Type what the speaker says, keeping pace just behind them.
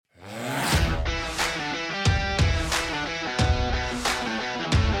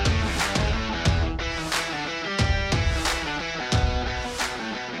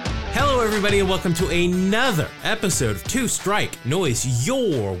everybody, and welcome to another episode of Two Strike Noise,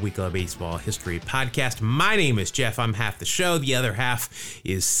 your weekly baseball history podcast. My name is Jeff. I'm half the show. The other half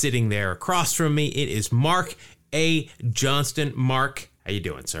is sitting there across from me. It is Mark A. Johnston. Mark, how you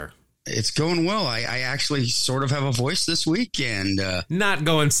doing, sir? It's going well. I actually sort of have a voice this week, and not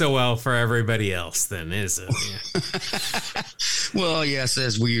going so well for everybody else, then, is it? Yeah. Well, yes,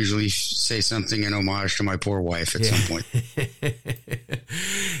 as we usually say something in homage to my poor wife at some point.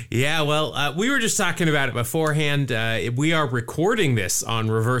 Yeah, well, we were just talking about it beforehand. We are recording this on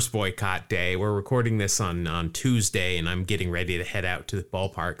Reverse Boycott Day. We're recording this on Tuesday, and I'm getting ready to head out to the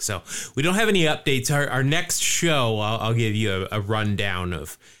ballpark. So we don't have any updates. Our next show, I'll give you a rundown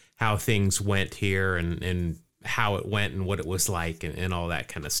of how things went here and how it went and what it was like and all that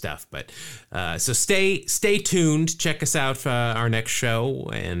kind of stuff. But so stay tuned. Check us out for our next show,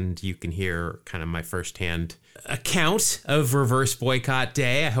 and you can hear kind of my firsthand account of Reverse Boycott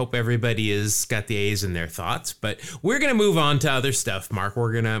Day. I hope everybody has got the A's in their thoughts. But we're going to move on to other stuff, Mark.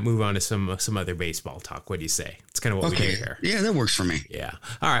 We're going to move on to some other baseball talk. What do you say? It's kind of what we do here. Yeah, that works for me. Yeah.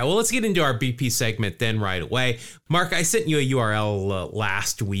 All right. Well, let's get into our BP segment then right away. Mark, I sent you a URL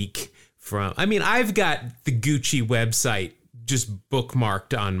last week I've got the Gucci website just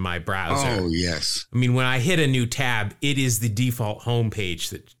bookmarked on my browser. Oh, yes. I mean, when I hit a new tab, it is the default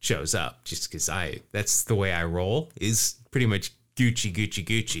homepage that shows up just because that's the way I roll, is pretty much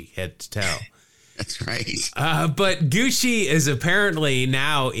Gucci, head to toe. That's right. But Gucci is apparently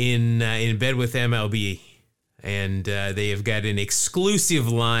now in bed with MLB, and they have got an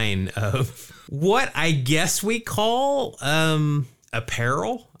exclusive line of what I guess we call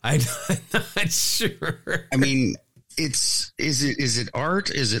apparel. I'm not sure. I mean, is it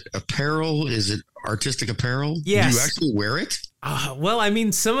art? Is it apparel? Is it artistic apparel? Yes. Do you actually wear it? Well, I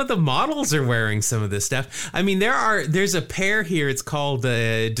mean, some of the models are wearing some of this stuff. I mean, there's a pair here. It's called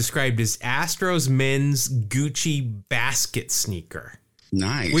described as Astros men's Gucci basket sneaker.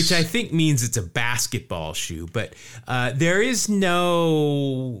 Nice. Which I think means it's a basketball shoe, but there is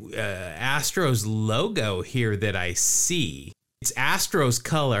no Astros logo here that I see. It's Astros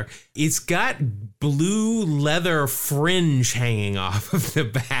color. It's got blue leather fringe hanging off of the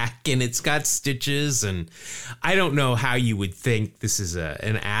back, and it's got stitches, and I don't know how you would think this is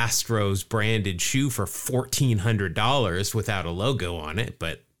an Astros branded shoe for $1,400 without a logo on it,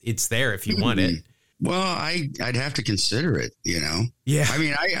 but it's there if you want it. Well, I'd have to consider it, Yeah. I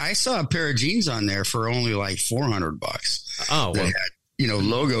mean, I saw a pair of jeans on there for only like $400. Oh, well. That had,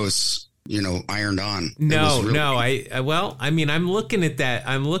 logos, ironed on. I'm looking at that.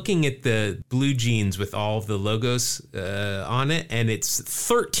 I'm looking at the blue jeans with all of the logos on it, and it's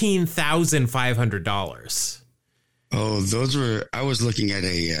 $13,500. Oh, I was looking at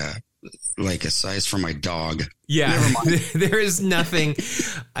a size for my dog. Yeah, there is nothing.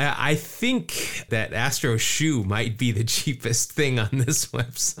 I think that Astro shoe might be the cheapest thing on this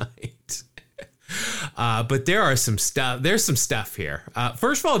website. But there's some stuff here.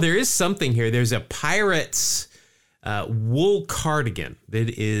 First of all, there is something here. There's a Pirates wool cardigan that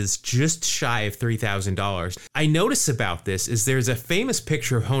is just shy of $3,000. I notice about this is there's a famous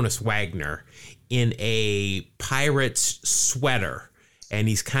picture of Honus Wagner in a Pirates sweater, and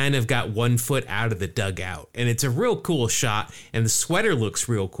he's kind of got 1 foot out of the dugout, and it's a real cool shot, and the sweater looks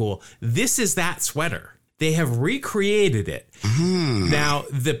real cool. This is that sweater. They have recreated it. Now,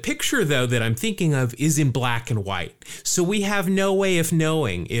 the picture, though, that I'm thinking of is in black and white. So we have no way of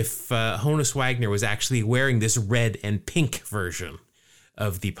knowing if Honus Wagner was actually wearing this red and pink version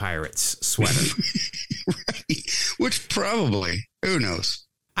of the Pirates sweater. Right. Which probably, who knows?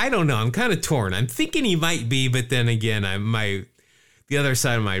 I don't know. I'm kind of torn. I'm thinking he might be, but then again, the other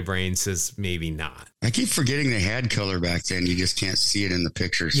side of my brain says maybe not. I keep forgetting they had color back then. You just can't see it in the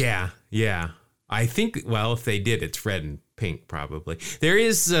pictures. Yeah. I think, well, if they did, it's red and pink, probably. There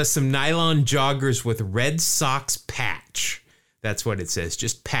is some nylon joggers with Red Sox patch. That's what it says,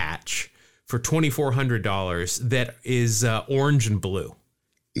 just patch, for $2,400. That is orange and blue.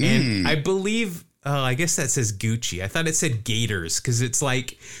 And I believe, I guess that says Gucci. I thought it said Gators because it's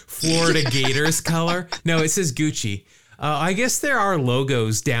like Florida Gators color. No, it says Gucci. I guess there are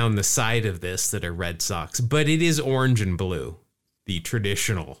logos down the side of this that are Red Sox, but it is orange and blue, the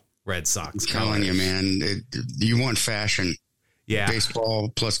traditional Red Sox. I'm telling you, man, you want fashion. Yeah.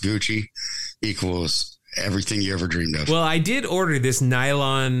 Baseball plus Gucci equals everything you ever dreamed of. Well, I did order this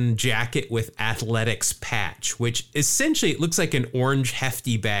nylon jacket with athletics patch, which essentially it looks like an orange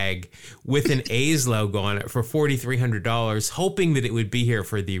hefty bag with an A's logo on it for $4,300, hoping that it would be here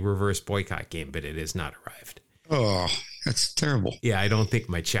for the Reverse Boycott game, but it has not arrived. Oh, that's terrible. Yeah, I don't think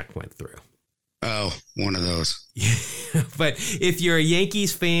my check went through. Oh, one of those. But if you're a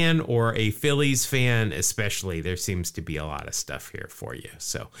Yankees fan or a Phillies fan, especially, there seems to be a lot of stuff here for you.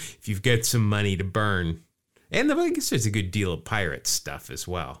 So if you've got some money to burn, and I guess there's a good deal of Pirates stuff as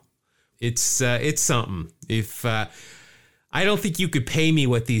well. It's something. If I don't think you could pay me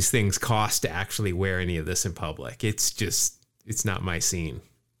what these things cost to actually wear any of this in public. It's not my scene.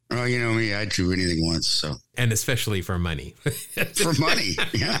 Oh, you know me, I'd do anything once. So, and especially for money. For money,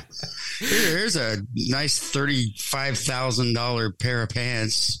 yeah. Here's a nice $35,000 pair of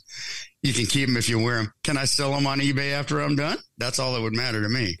pants. You can keep them if you wear them. Can I sell them on eBay after I'm done? That's all that would matter to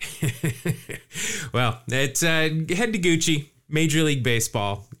me. Well, it's head to Gucci. Major League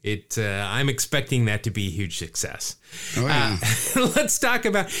Baseball. I'm expecting that to be a huge success. Oh, yeah. Let's talk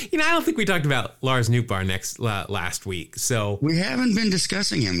about, I don't think we talked about Lars Nootbaar last week. So we haven't been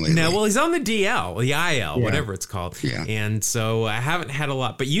discussing him lately. No, well, he's on the DL, the IL, whatever it's called. Yeah. And so I haven't had a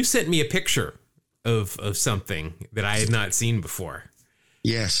lot, but you sent me a picture of something that I had not seen before.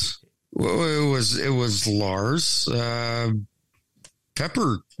 Yes. Well, it was Lars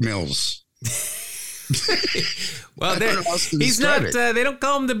Pepper Mills. Well, he's not. They don't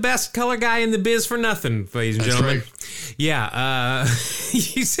call him the best color guy in the biz for nothing, ladies and gentlemen. Right. Yeah,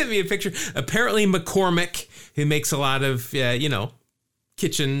 you sent me a picture. Apparently, McCormick, who makes a lot of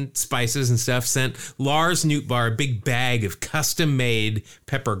kitchen spices and stuff, sent Lars Nootbaar a big bag of custom-made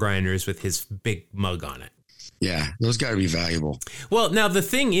pepper grinders with his big mug on it. Yeah, those got to be valuable. Well, now the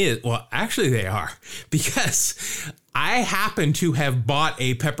thing is, actually they are, because I happen to have bought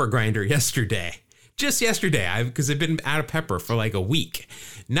a pepper grinder yesterday. Just yesterday, because I've been out of pepper for like a week.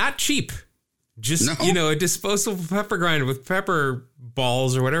 Not cheap. Just, a disposable pepper grinder with pepper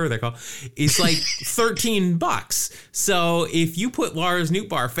balls or whatever they're called. It's like $13. So if you put Lars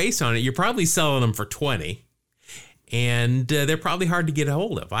Nootbaar face on it, you're probably selling them for $20. And they're probably hard to get a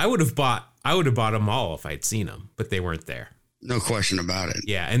hold of. I would have bought them all if I'd seen them, but they weren't there. No question about it.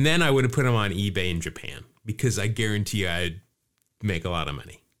 Yeah, and then I would have put them on eBay in Japan because I guarantee you I'd make a lot of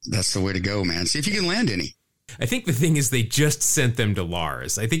money. That's the way to go, man. See if you can land any. I think the thing is they just sent them to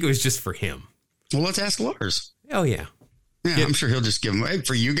Lars. I think it was just for him. Well, let's ask Lars. Oh, yeah. Yeah, I'm sure he'll just give them. Hey,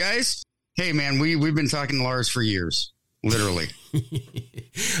 for you guys, hey, man, we've been talking to Lars for years, literally.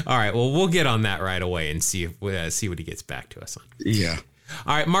 All right, well, we'll get on that right away and see what he gets back to us on. Yeah.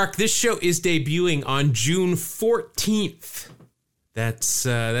 All right, Mark, this show is debuting on June 14th. That's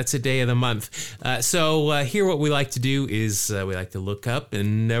a day of the month. So here what we like to do is we like to look up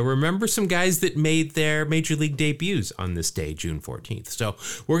and remember some guys that made their Major League debuts on this day, June 14th. So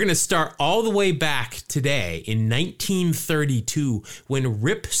we're going to start all the way back today in 1932 when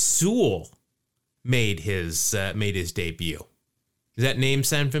Rip Sewell made his debut. Does that name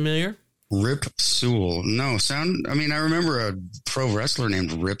sound familiar? Rip Sewell. No, I remember a pro wrestler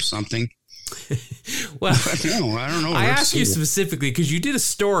named Rip something. Well, no, I don't know. I asked you specifically because you did a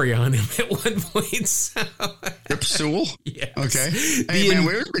story on him at one point. So. Rip Sewell? Yes. Okay. Hey, man,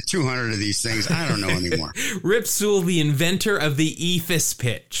 there's been 200 of these things. I don't know anymore. Rip Sewell, the inventor of the eephus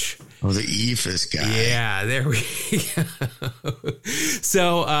pitch. Oh, the eephus guy. Yeah, there we go.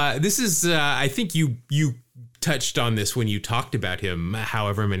 So this is, I think you touched on this when you talked about him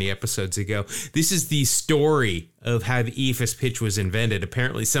however many episodes ago. This is the story of how the eephus pitch was invented.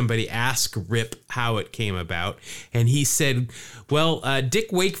 Apparently somebody asked Rip how it came about, and he said, well,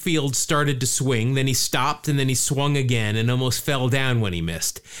 Dick Wakefield started to swing, then he stopped, and then he swung again and almost fell down when he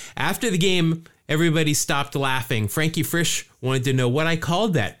missed. After the game, everybody stopped laughing. Frankie Frisch wanted to know what I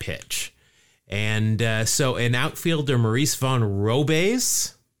called that pitch. And so an outfielder, Maurice von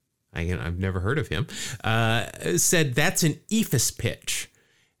Robes, I've never heard of him, said that's an eephus pitch.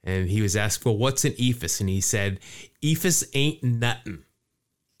 And he was asked, well, what's an eephus? And he said, eephus ain't nuttin'.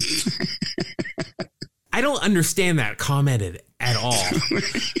 I don't understand that comment at all.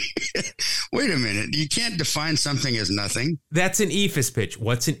 Wait a minute. You can't define something as nothing. That's an eephus pitch.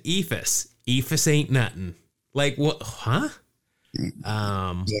 What's an eephus? Eephus ain't nuttin'. Like, what? Huh?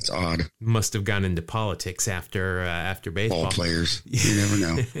 That's odd. Must have gone into politics after baseball. Ball players. You never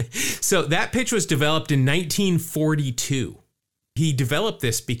know. So that pitch was developed in 1942. He developed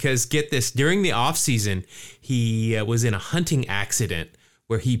this because, get this, during the offseason, he was in a hunting accident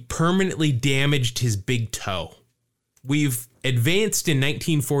where he permanently damaged his big toe. We've advanced in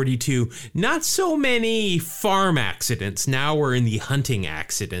 1942, not so many farm accidents. Now we're in the hunting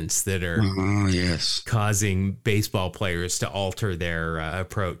accidents that are causing baseball players to alter their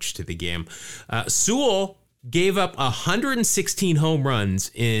approach to the game. Sewell gave up 116 home runs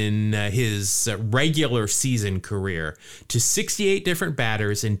in his regular season career to 68 different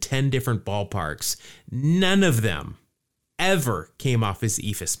batters in 10 different ballparks. None of them ever came off his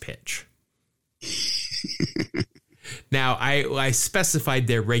eephus pitch. Now, I specified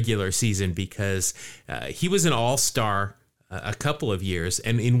their regular season because he was an all-star a couple of years,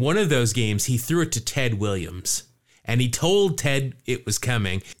 and in one of those games, he threw it to Ted Williams, and he told Ted it was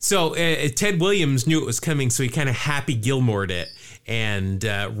coming. So Ted Williams knew it was coming, so he kind of Happy Gilmore'd it and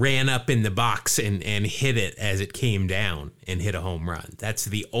ran up in the box and hit it as it came down and hit a home run. That's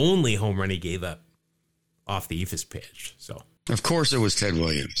the only home run he gave up off the Eephus pitch. So, of course, it was Ted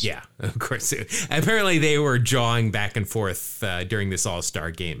Williams. Yeah, of course. Apparently, they were jawing back and forth during this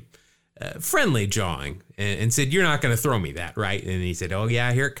All-Star game. Friendly jawing, and said, "You're not going to throw me that, right?" And he said, "Oh,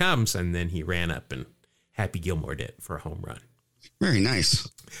 yeah, here it comes." And then he ran up and Happy Gilmore did for a home run. Very nice.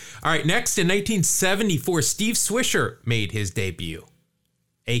 All right, next in 1974, Steve Swisher made his debut,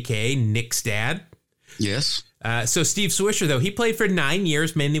 a.k.a. Nick's dad. Yes. So Steve Swisher, though, he played for 9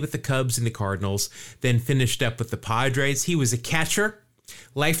 years, mainly with the Cubs and the Cardinals, then finished up with the Padres. He was a catcher,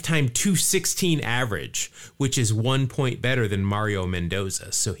 lifetime .216 average, which is 1 point better than Mario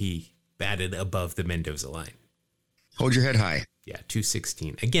Mendoza. So he batted above the Mendoza line. Hold your head high. Yeah,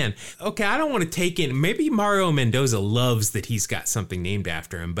 .216. Again, okay, I don't want to take in, maybe Mario Mendoza loves that he's got something named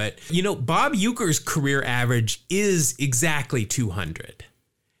after him, but, Bob Uecker's career average is exactly 200.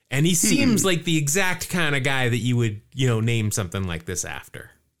 And he seems like the exact kind of guy that you would, name something like this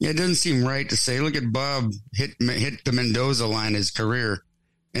after. Yeah, it doesn't seem right to say, look at Bob hit the Mendoza line his career,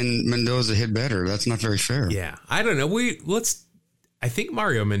 and Mendoza hit better. That's not very fair. Yeah, I don't know. I think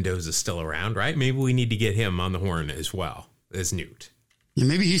Mario Mendoza's still around, right? Maybe we need to get him on the horn as well as Newt. Yeah,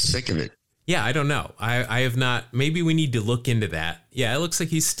 maybe he's sick of it. Yeah, I don't know. I have not. Maybe we need to look into that. Yeah, it looks like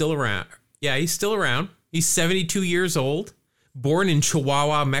he's still around. Yeah, he's still around. He's 72 years old, born in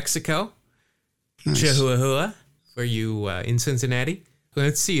Chihuahua, Mexico. Nice. Chihuahua, for you in Cincinnati.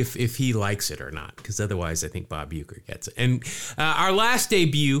 Let's see if he likes it or not, because otherwise I think Bob Uecker gets it. And our last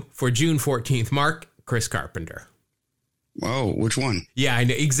debut for June 14th, Mark, Chris Carpenter. Whoa, which one? Yeah, I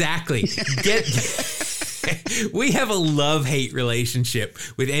know. Exactly. We have a love-hate relationship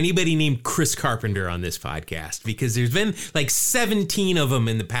with anybody named Chris Carpenter on this podcast because there's been like 17 of them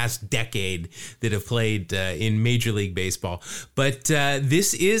in the past decade that have played in Major League Baseball. But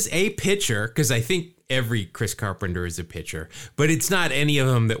this is a pitcher, because I think every Chris Carpenter is a pitcher, but it's not any of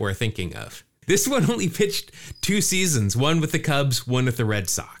them that we're thinking of. This one only pitched 2 seasons, one with the Cubs, one with the Red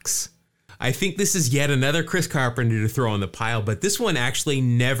Sox. I think this is yet another Chris Carpenter to throw on the pile, but this one actually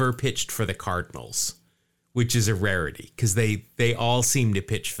never pitched for the Cardinals, which is a rarity because they all seem to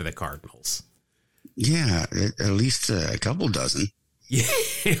pitch for the Cardinals. Yeah, at least a couple dozen. Yeah,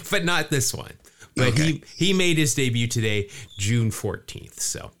 but not this one. But okay. He made his debut today, June 14th.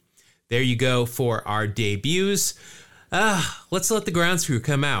 So there you go for our debuts. Let's let the grounds crew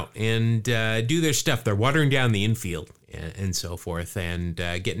come out and do their stuff. They're watering down the infield and so forth and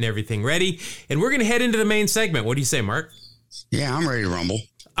getting everything ready. And we're going to head into the main segment. What do you say, Mark? Yeah, I'm ready to rumble.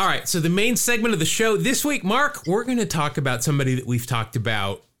 All right, so the main segment of the show this week, Mark, we're going to talk about somebody that we've talked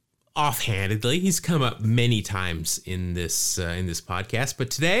about offhandedly. He's come up many times in this podcast, but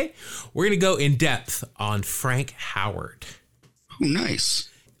today we're going to go in depth on Frank Howard. Oh, nice.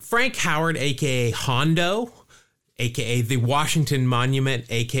 Frank Howard, a.k.a. Hondo, a.k.a. the Washington Monument,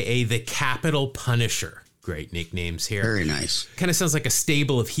 a.k.a. the Capitol Punisher. Great nicknames here. Very nice. Kind of sounds like a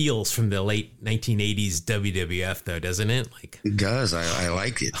stable of heels from the late 1980s WWF, though, doesn't it? It does. I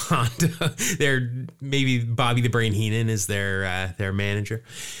like it. Hondo. Maybe Bobby the Brain Heenan is their manager.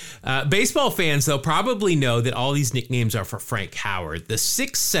 Baseball fans, though, probably know that all these nicknames are for Frank Howard. The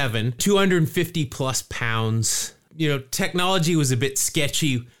 6'7", 250 plus pounds. Technology was a bit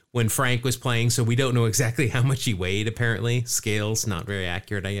sketchy when Frank was playing, so we don't know exactly how much he weighed, apparently. Scales, not very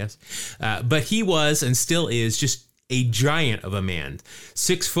accurate, I guess. But he was, and still is, just a giant of a man.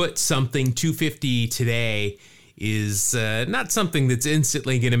 6 foot something, 250 today is not something that's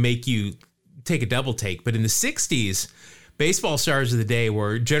instantly going to make you take a double take. But in the 60s, baseball stars of the day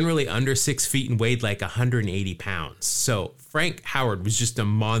were generally under 6 feet and weighed like 180 pounds. So Frank Howard was just a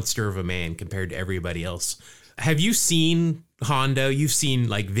monster of a man compared to everybody else. Have you seen Hondo? You've seen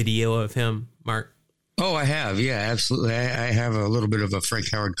like video of him, Mark? Oh, I have. Yeah, absolutely. I have a little bit of a Frank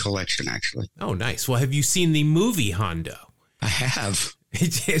Howard collection, actually. Oh, nice. Well, have you seen the movie Hondo? I have.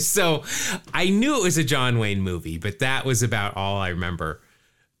 So I knew it was a John Wayne movie, but that was about all I remember.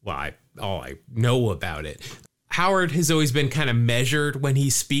 Well, all I know about it. Howard has always been kind of measured when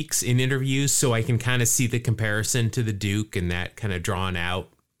he speaks in interviews, so I can kind of see the comparison to the Duke and that kind of drawn out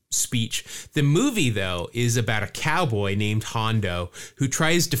speech. The movie, though, is about a cowboy named Hondo who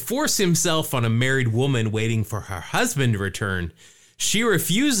tries to force himself on a married woman waiting for her husband to return. She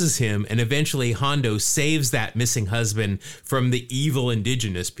refuses him, and eventually Hondo saves that missing husband from the evil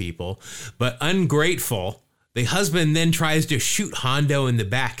indigenous people. But ungrateful, the husband then tries to shoot Hondo in the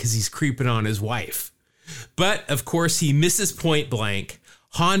back because he's creeping on his wife. But, of course, he misses point blank.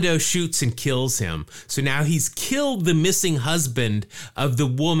 Hondo shoots and kills him. So now he's killed the missing husband of the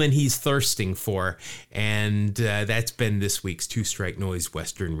woman he's thirsting for. And that's been this week's Two Strike Noise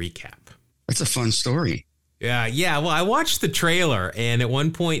Western recap. That's a fun story. Yeah. Well, I watched the trailer, and at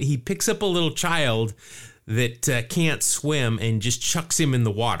one point he picks up a little child that can't swim and just chucks him in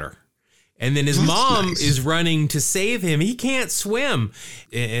the water. And then his mom is running to save him. He can't swim.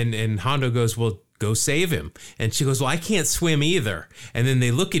 And Hondo goes, well, go save him. And she goes, well, I can't swim either. And then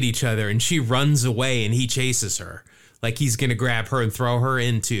they look at each other, and she runs away, and he chases her like he's going to grab her and throw her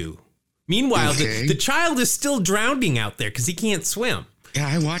in too. Meanwhile, the child is still drowning out there because he can't swim. Yeah,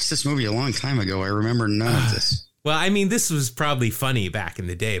 I watched this movie a long time ago. I remember none of this. Well, I mean, this was probably funny back in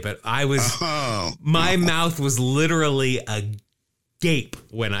the day, but my mouth was literally agape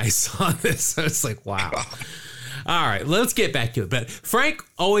when I saw this. I was like, wow. All right, let's get back to it. But Frank,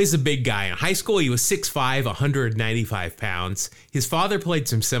 always a big guy. In high school, he was 6'5", 195 pounds. His father played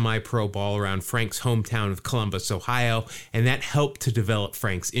some semi-pro ball around Frank's hometown of Columbus, Ohio, and that helped to develop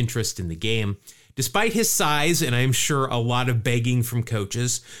Frank's interest in the game. Despite his size, and I'm sure a lot of begging from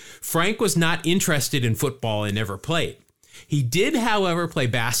coaches, Frank was not interested in football and never played. He did, however, play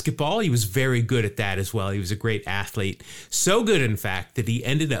basketball. He was very good at that as well. He was a great athlete. So good, in fact, that he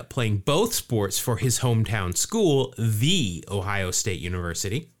ended up playing both sports for his hometown school, the Ohio State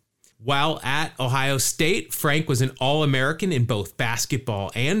University. While at Ohio State, Frank was an All-American in both basketball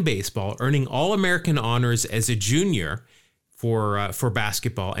and baseball, earning All-American honors as a junior for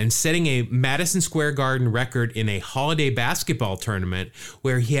basketball and setting a Madison Square Garden record in a holiday basketball tournament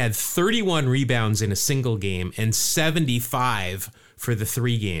where he had 31 rebounds in a single game and 75 for the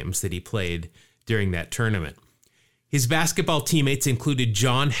 3 games that he played during that tournament. His basketball teammates included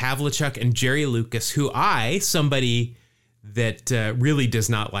John Havlicek and Jerry Lucas, who somebody that really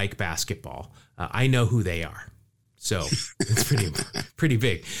does not like basketball, I know who they are. So it's pretty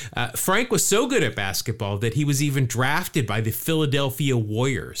big. Frank was so good at basketball that he was even drafted by the Philadelphia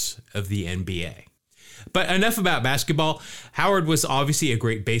Warriors of the NBA. But enough about basketball. Howard was obviously a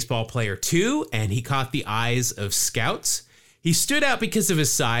great baseball player too, and he caught the eyes of scouts. He stood out because of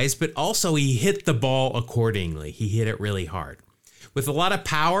his size, but also he hit the ball accordingly. He hit it really hard. With a lot of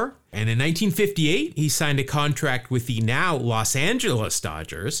power, and in 1958, he signed a contract with the now Los Angeles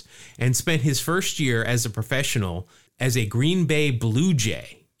Dodgers and spent his first year as a professional as a Green Bay Blue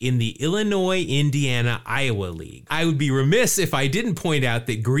Jay in the Illinois-Indiana-Iowa League. I would be remiss if I didn't point out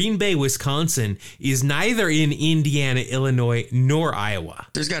that Green Bay, Wisconsin is neither in Indiana, Illinois, nor Iowa.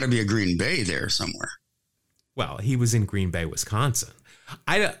 There's got to be a Green Bay there somewhere. Well, he was in Green Bay, Wisconsin.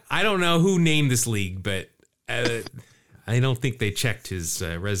 I don't know who named this league, but I don't think they checked his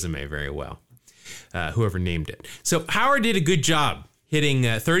resume very well, whoever named it. So Howard did a good job hitting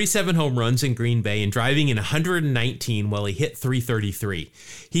 37 home runs in Green Bay and driving in 119 while he hit 333.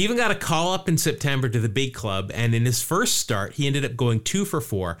 He even got a call-up in September to the big club, and in his first start, he ended up going 2 for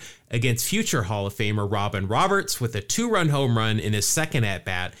 4 against future Hall of Famer Robin Roberts with a 2-run home run in his second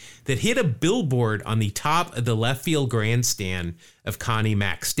at-bat that hit a billboard on the top of the left field grandstand of Connie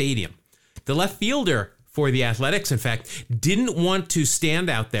Mack Stadium. The left fielder for the Athletics, in fact, didn't want to stand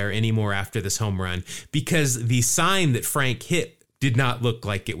out there anymore after this home run because the sign that Frank hit did not look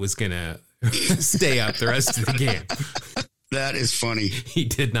like it was going to stay up the rest of the game. That is funny. He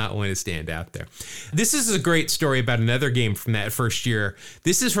did not want to stand out there. This is a great story about another game from that first year.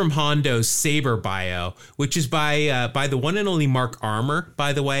 This is from Hondo's Saber bio, which is by the one and only Mark Armour,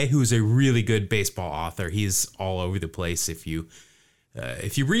 by the way, who's a really good baseball author. He's all over the place. If you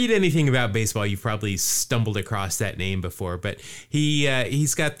read anything about baseball, you've probably stumbled across that name before, but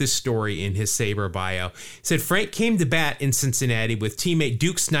he's got this story in his Saber bio. He said, Frank came to bat in Cincinnati with teammate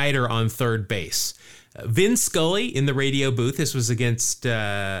Duke Snider on third base. Vin Scully in the radio booth. This was against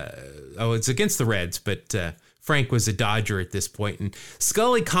it's against the Reds, but Frank was a Dodger at this point. And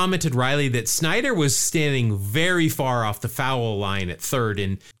Scully commented wryly that Snider was standing very far off the foul line at third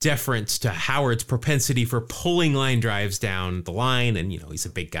in deference to Howard's propensity for pulling line drives down the line. And, he's a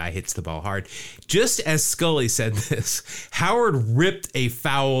big guy, hits the ball hard. Just as Scully said this, Howard ripped a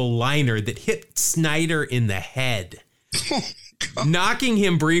foul liner that hit Snider in the head, knocking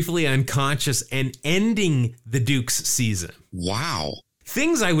him briefly unconscious and ending the Dukes' season. Wow.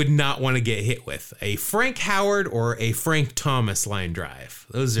 Things I would not want to get hit with: a Frank Howard or a Frank Thomas line drive.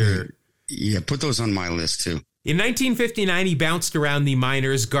 Those are... Yeah, put those on my list too. In 1959, he bounced around the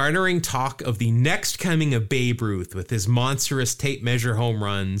minors, garnering talk of the next coming of Babe Ruth with his monstrous tape measure home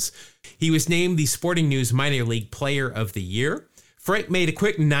runs. He was named the Sporting News Minor League Player of the Year. Frank made a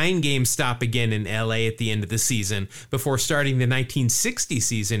quick 9-game stop again in LA at the end of the season before starting the 1960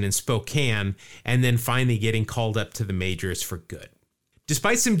 season in Spokane and then finally getting called up to the majors for good.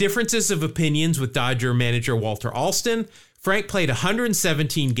 Despite some differences of opinions with Dodger manager Walter Alston, Frank played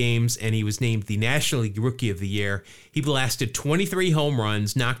 117 games and he was named the National League Rookie of the Year. He blasted 23 home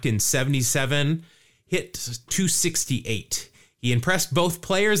runs, knocked in 77, hit 268. He impressed both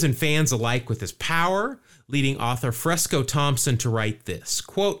players and fans alike with his power, leading author Fresco Thompson to write this,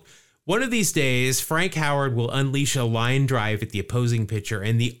 quote, "One of these days, Frank Howard will unleash a line drive at the opposing pitcher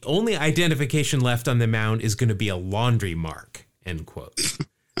and the only identification left on the mound is going to be a laundry mark," end quote.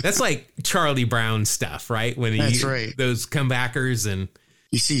 That's like Charlie Brown stuff, right? When That's right. Those comebackers and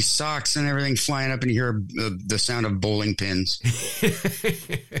you see socks and everything flying up and you hear the sound of bowling pins.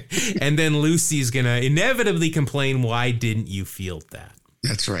 And then Lucy's going to inevitably complain, "Why didn't you field that?"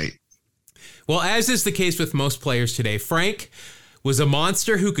 That's right. Well, as is the case with most players today, Frank was a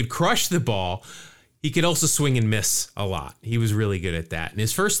monster who could crush the ball. He could also swing and miss a lot. He was really good at that. In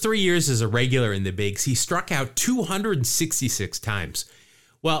his first 3 years as a regular in the bigs, he struck out 266 times.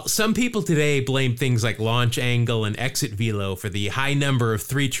 Well, some people today blame things like launch angle and exit velo for the high number of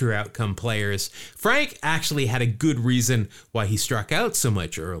 3 true outcome players. Frank actually had a good reason why he struck out so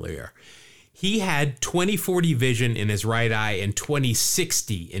much earlier. He had 20/40 vision in his right eye and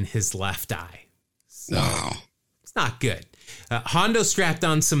 20/60 in his left eye. So, wow. It's not good. Hondo strapped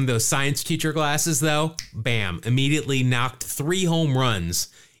on some of those science teacher glasses, though. Bam. Immediately knocked 3 home runs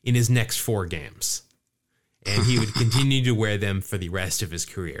in his next 4 games. And he would continue to wear them for the rest of his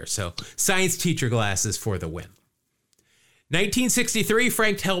career. So science teacher glasses for the win. 1963,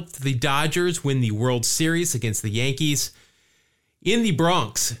 Frank helped the Dodgers win the World Series against the Yankees. In the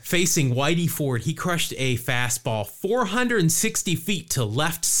Bronx, facing Whitey Ford, he crushed a fastball 460 feet to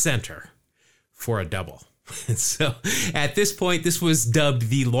left center for a double. So at this point, this was dubbed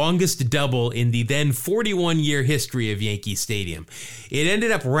the longest double in the then 41-year history of Yankee Stadium. It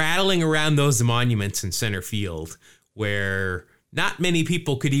ended up rattling around those monuments in center field, where not many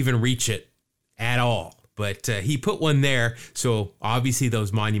people could even reach it at all. But he put one there, so obviously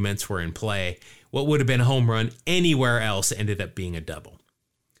those monuments were in play. What would have been a home run anywhere else ended up being a double.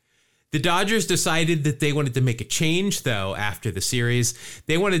 The Dodgers decided that they wanted to make a change, though, after the series.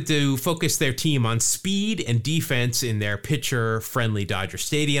 They wanted to focus their team on speed and defense in their pitcher-friendly Dodger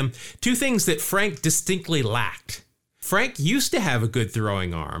Stadium, 2 things that Frank distinctly lacked. Frank used to have a good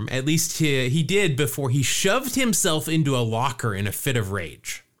throwing arm, at least he did before he shoved himself into a locker in a fit of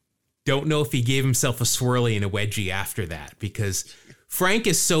rage. Don't know if he gave himself a swirly and a wedgie after that, because Frank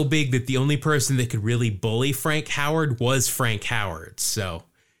is so big that the only person that could really bully Frank Howard was Frank Howard, so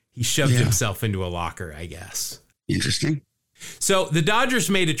he shoved himself into a locker, I guess. Interesting. So the Dodgers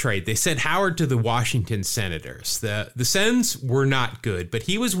made a trade. They sent Howard to the Washington Senators. The Sens were not good, but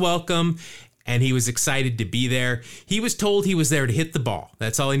he was welcome and he was excited to be there. He was told he was there to hit the ball.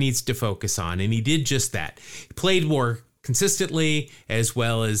 That's all he needs to focus on, and he did just that. He played more consistently, as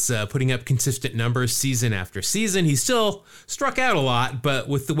well as putting up consistent numbers season after season. He still struck out a lot, but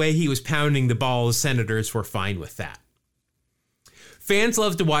with the way he was pounding the ball, the Senators were fine with that. Fans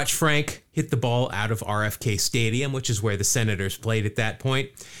loved to watch Frank hit the ball out of RFK Stadium, which is where the Senators played at that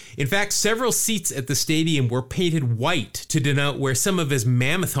point. In fact, several seats at the stadium were painted white to denote where some of his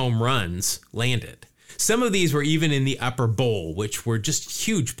mammoth home runs landed. Some of these were even in the upper bowl, which were just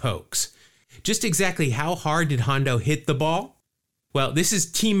huge pokes. Just exactly how hard did Hondo hit the ball? Well, this is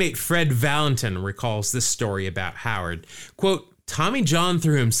teammate Fred Valentin recalls this story about Howard. Quote, "Tommy John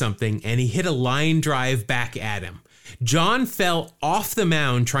threw him something and he hit a line drive back at him. John fell off the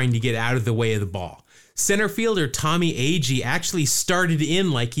mound trying to get out of the way of the ball. Center fielder Tommy Agee actually started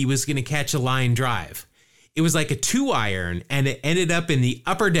in like he was going to catch a line drive. It was like a 2-iron and it ended up in the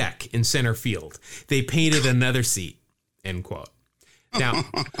upper deck in center field. They painted another seat," end quote. Now,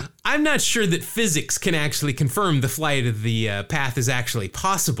 I'm not sure that physics can actually confirm the flight of the path is actually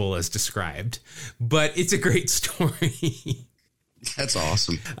possible as described, but it's a great story. That's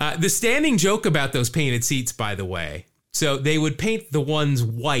awesome. The standing joke about those painted seats, by the way, so they would paint the ones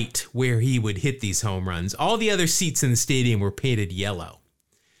white where he would hit these home runs. All the other seats in the stadium were painted yellow.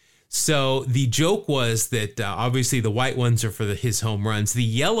 So the joke was that obviously the white ones are for his home runs. The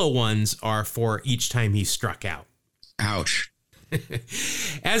yellow ones are for each time he struck out. Ouch.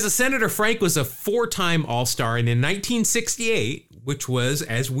 As a Senator, Frank was a 4-time All-Star, and in 1968, which was,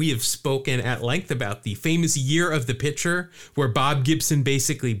 as we have spoken at length about, the famous year of the pitcher, where Bob Gibson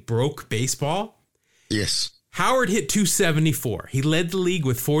basically broke baseball. Yes. Howard hit 274. He led the league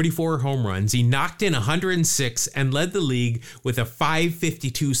with 44 home runs. He knocked in 106 and led the league with a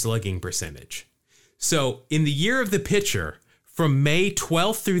 .552 slugging percentage. So in the year of the pitcher, from May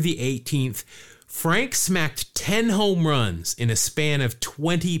 12th through the 18th, Frank smacked 10 home runs in a span of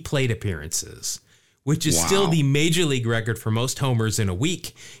 20 plate appearances, which is still the major league record for most homers in a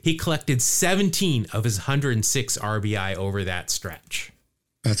week. He collected 17 of his 106 RBI over that stretch.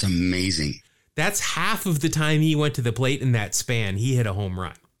 That's amazing. That's half of the time he went to the plate in that span. He hit a home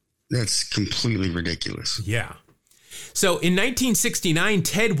run. That's completely ridiculous. Yeah. So in 1969,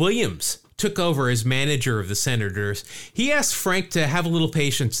 Ted Williams took over as manager of the Senators. He asked Frank to have a little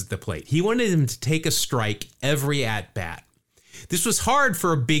patience at the plate. He wanted him to take a strike every at-bat. This was hard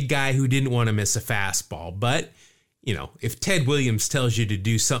for a big guy who didn't want to miss a fastball. But, you know, if Ted Williams tells you to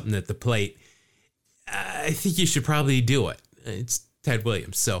do something at the plate, I think you should probably do it. It's Ted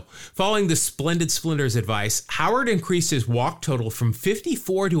Williams. So following the Splendid Splinter's advice, Howard increased his walk total from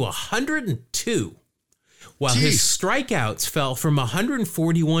 54 to 102, while his strikeouts fell from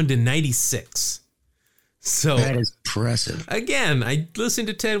 141 to 96. So that is impressive. Again, I listened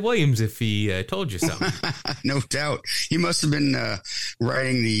to Ted Williams if he told you something. No doubt. He must have been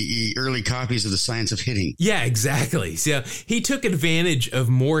writing the early copies of The Science of Hitting. Yeah, exactly. So he took advantage of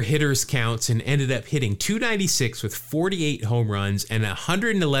more hitters counts and ended up hitting 296 with 48 home runs and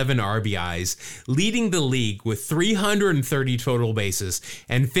 111 RBIs, leading the league with 330 total bases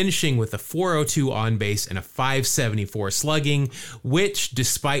and finishing with a 402 on base and a 574 slugging, which,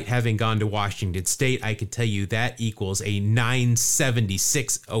 despite having gone to Washington State, I could tell you that equals a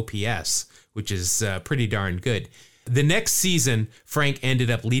 976 OPS, which is pretty darn good. The next season, Frank ended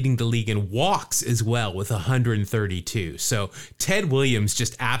up leading the league in walks as well with 132. So Ted Williams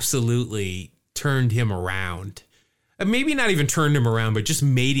just absolutely turned him around. Maybe not even turned him around, but just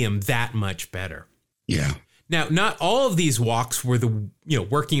made him that much better. Yeah. Now, not all of these walks were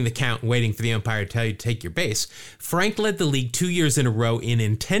working the count and waiting for the umpire to tell you to take your base. Frank led the league 2 years in a row in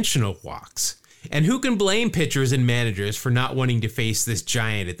intentional walks. And who can blame pitchers and managers for not wanting to face this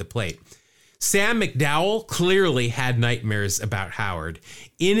giant at the plate? Sam McDowell clearly had nightmares about Howard.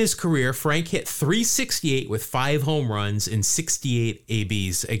 In his career, Frank hit .368 with 5 home runs and 68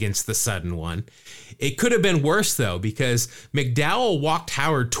 ABs against the Sudden one. It could have been worse, though, because McDowell walked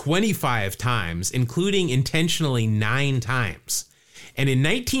Howard 25 times, including intentionally 9 times. And in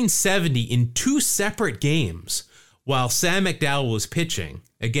 1970, in 2 separate games, while Sam McDowell was pitching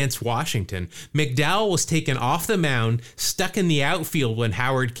against Washington, McDowell was taken off the mound, stuck in the outfield when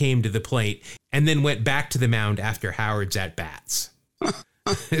Howard came to the plate, and then went back to the mound after Howard's at-bats.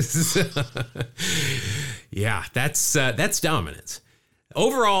 Yeah, that's dominance.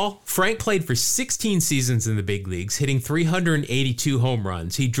 Overall, Frank played for 16 seasons in the big leagues, hitting 382 home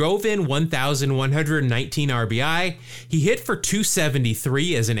runs. He drove in 1,119 RBI. He hit for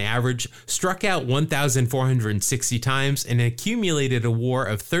 273 as an average, struck out 1,460 times, and accumulated a WAR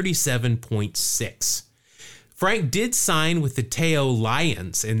of 37.6. Frank did sign with the Teo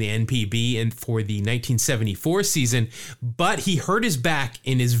Lions in the NPB and for the 1974 season, but he hurt his back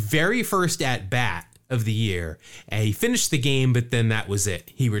in his very first at-bat of the year. And he finished the game, but then that was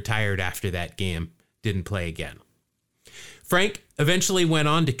it. He retired after that game, didn't play again. Frank eventually went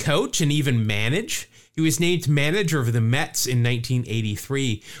on to coach and even manage. He was named manager of the Mets in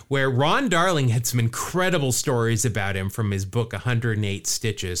 1983, where Ron Darling had some incredible stories about him from his book 108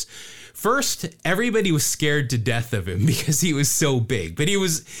 Stitches. First, everybody was scared to death of him because he was so big, but he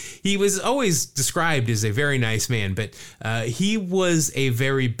was always described as a very nice man, but he was a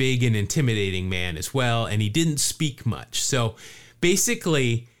very big and intimidating man as well, and he didn't speak much. So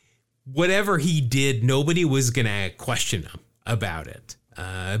basically, whatever he did, nobody was going to question him about it.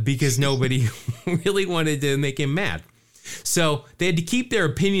 Because nobody really wanted to make him mad. So they had to keep their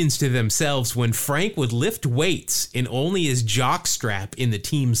opinions to themselves when Frank would lift weights in only his jockstrap in the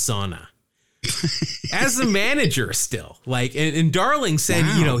team sauna. As the manager still. And Darling said,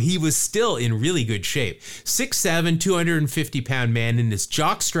 wow, he was still in really good shape. 6'7", 250-pound man in his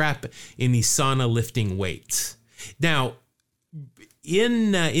jockstrap in the sauna lifting weights. Now,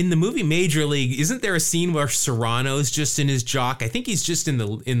 in the movie Major League, isn't there a scene where Serrano's just in his jock? I think he's just in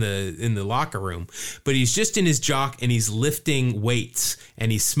the locker room, but he's just in his jock and he's lifting weights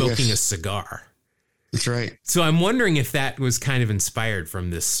and he's smoking a cigar. That's right. So I'm wondering if that was kind of inspired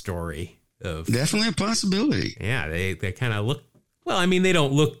from this story. Definitely a possibility. Yeah, they kind of look. Well, I mean, they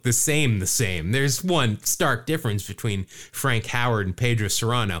don't look the same. There's one stark difference between Frank Howard and Pedro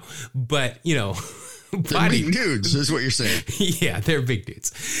Serrano, but They're big dudes, is what you're saying. Yeah, they're big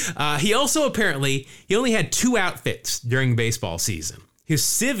dudes. He also only had 2 outfits during baseball season. his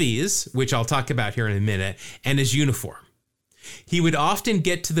civvies, which I'll talk about here in a minute, and his uniform. He would often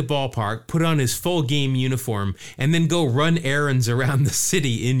get to the ballpark, put on his full game uniform, and then go run errands around the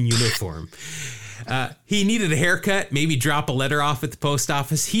city in uniform. He needed a haircut, maybe drop a letter off at the post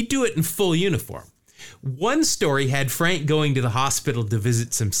office. He'd do it in full uniform. One story had Frank going to the hospital to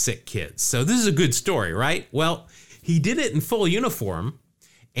visit some sick kids. So this is a good story, right? Well, he did it in full uniform,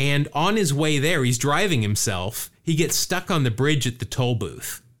 and on his way there, he's driving himself. He gets stuck on the bridge at the toll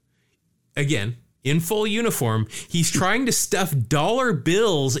booth. Again, in full uniform, he's trying to stuff dollar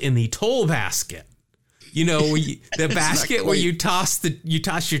bills in the toll basket. You know, the basket where you toss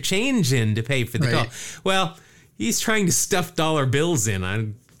your change in to pay for the toll. Well, he's trying to stuff dollar bills in.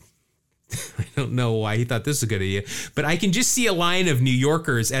 I don't know why he thought this was a good idea, but I can just see a line of New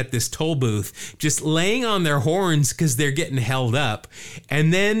Yorkers at this toll booth just laying on their horns because they're getting held up.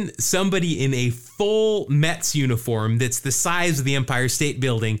 And then somebody in a full Mets uniform that's the size of the Empire State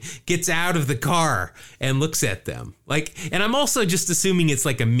Building gets out of the car and looks at them. And I'm also just assuming it's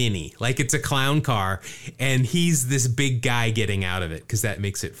like a mini, like it's a clown car, and he's this big guy getting out of it because that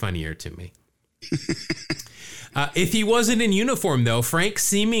makes it funnier to me. If he wasn't in uniform, though, Frank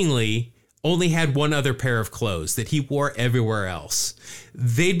seemingly only had one other pair of clothes that he wore everywhere else.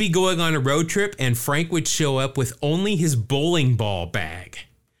 They'd be going on a road trip, and Frank would show up with only his bowling ball bag.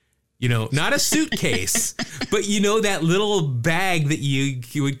 You know, not a suitcase, but you know that little bag that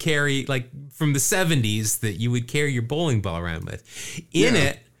you would carry, like from the 70s, that you would carry your bowling ball around with. In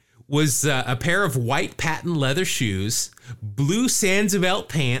it was a pair of white patent leather shoes, blue Sansevelt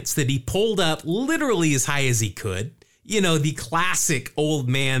pants that he pulled up literally as high as he could. You know, the classic old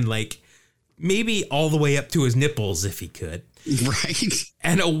man, like maybe all the way up to his nipples if he could. Right.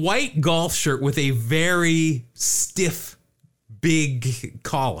 And a white golf shirt with a very stiff, big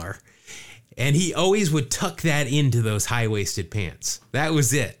collar. And he always would tuck that into those high-waisted pants. That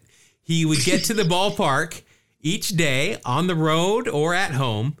was it. He would get to the ballpark each day on the road or at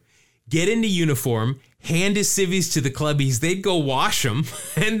home, get into uniform, hand his civvies to the clubbies. They'd go wash them,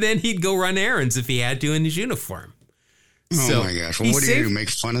 and then he'd go run errands if he had to in his uniform. Oh, my gosh. Well, what do you do? Make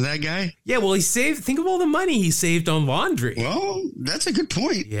fun of that guy? Yeah, well, think of all the money he saved on laundry. Well, that's a good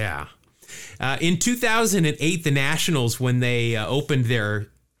point. Yeah. In 2008, the Nationals, when they opened their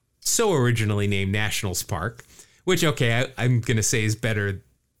so originally named Nationals Park, which, I'm going to say is better.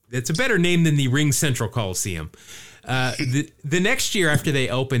 It's a better name than the Ring Central Coliseum. The next year after they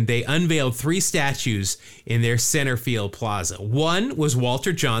opened, they unveiled 3 statues in their center field plaza. One was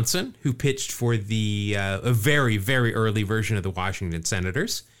Walter Johnson, who pitched for a very, very early version of the Washington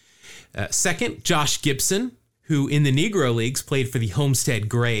Senators. Second, Josh Gibson, who in the Negro Leagues played for the Homestead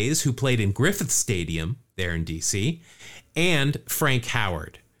Grays, who played in Griffith Stadium there in D.C., and Frank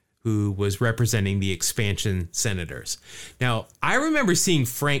Howard, who was representing the expansion Senators. Now, I remember seeing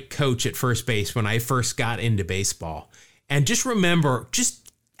Frank coach at first base when I first got into baseball, and just remember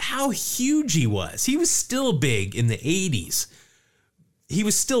just how huge he was. He was still big in the 80s. He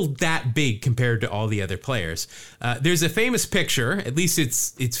was still that big compared to all the other players. There's a famous picture, at least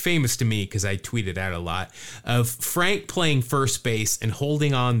it's famous to me because I tweet it out a lot, of Frank playing first base and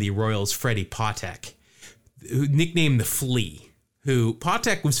holding on the Royals' Freddie Patek, who nicknamed the Flea.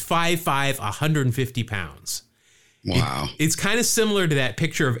 Patek was 5'5", 150 pounds. Wow. It's kind of similar to that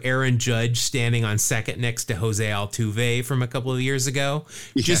picture of Aaron Judge standing on second next to Jose Altuve from a couple of years ago.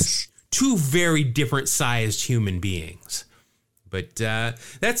 Yes. Just 2 very different sized human beings. But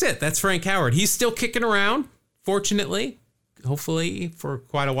that's it. That's Frank Howard. He's still kicking around, fortunately, hopefully for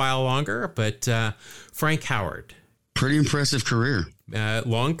quite a while longer. But Frank Howard. Pretty impressive career.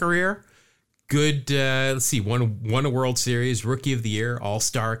 Long career. Good, let's see, won a World Series, Rookie of the Year,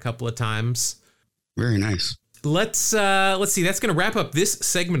 All-Star a couple of times. Very nice. Let's see, that's going to wrap up this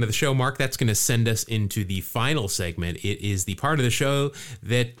segment of the show, Mark. That's going to send us into the final segment. It is the part of the show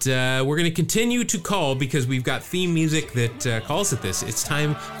that we're going to continue to call, because we've got theme music that calls it this. It's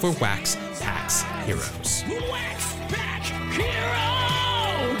time for Wax Packs Heroes. Wax Pack Hero!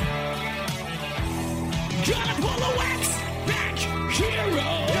 Gonna pull a Wax Pack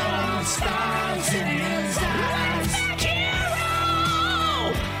Hero! Stars in his eyes. Wax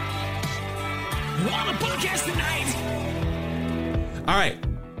Hero! On a podcast tonight. All right,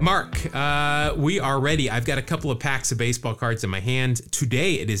 Mark, we are ready. I've got a couple of packs of baseball cards in my hand.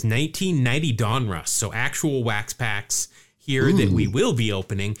 Today it is 1990 Donruss, so actual wax packs here that we will be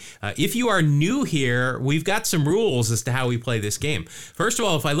opening. If you are new here, we've got some rules as to how we play this game. First of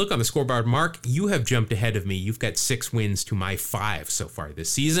all, if I look on the scoreboard, Mark, you have jumped ahead of me. You've got 6 wins to my 5 so far this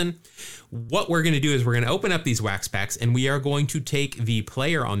season. What we're going to do is we're going to open up these wax packs, and we are going to take the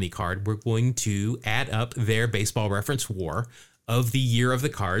player on the card. We're going to add up their Baseball Reference WAR of the year of the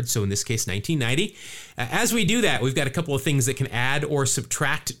card. So in this case, 1990. As we do that, we've got a couple of things that can add or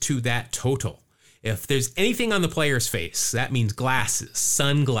subtract to that total. If there's anything on the player's face, that means glasses,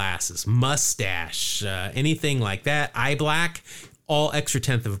 sunglasses, mustache, anything like that, eye black, all extra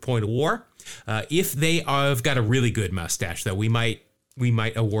 1/10 of a point of war. If they have got a really good mustache, though, we might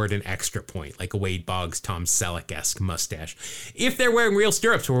award an extra point, like a Wade Boggs, Tom Selleck-esque mustache. If they're wearing real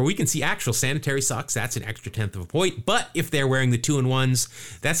stirrups where we can see actual sanitary socks, that's an extra 1/10 of a point. But if they're wearing the 2-in-1s,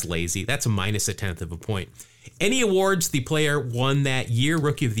 that's lazy. That's a minus a 1/10 of a point. Any awards the player won that year,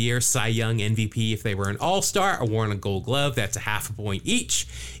 Rookie of the Year, Cy Young, MVP, if they were an All-Star or won a Gold Glove, that's a 1/2 a point each.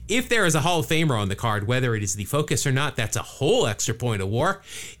 If there is a Hall of Famer on the card, whether it is the focus or not, that's a whole extra point of war.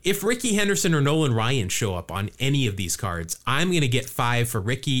 If Ricky Henderson or Nolan Ryan show up on any of these cards, I'm going to get 5 for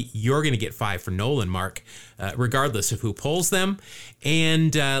Ricky. You're going to get 5 for Nolan, Mark, regardless of who pulls them.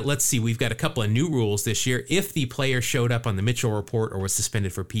 And let's see, we've got a couple of new rules this year. If the player showed up on the Mitchell Report or was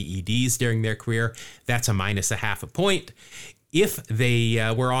suspended for PEDs during their career, that's a minus a 1/2 a point. If they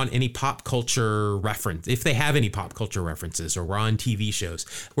were on any pop culture reference, if they have any pop culture references or were on TV shows,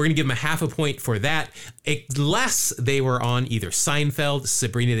 we're going to give them a 1/2 a point for that, unless they were on either Seinfeld,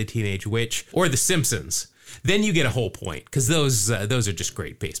 Sabrina the Teenage Witch, or The Simpsons. Then you get a whole point, because those are just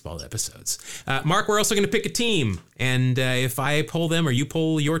great baseball episodes. Mark, we're also going to pick a team, and if I pull them or you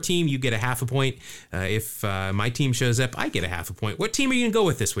pull your team, you get a 1/2 a point. If my team shows up, I get a 1/2 a point. What team are you going to go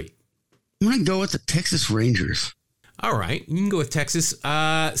with this week? I'm going to go with the Texas Rangers. All right, you can go with Texas.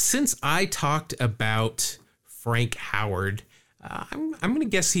 Since I talked about Frank Howard, I'm going to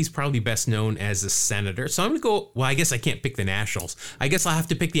guess he's probably best known as a senator. So I'm going to go, well, I guess I can't pick the Nationals. I guess I'll have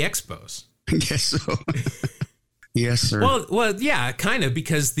to pick the Expos. I guess so. Yes, sir. Well, yeah, kind of,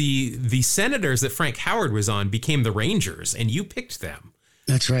 because the Senators that Frank Howard was on became the Rangers, and you picked them.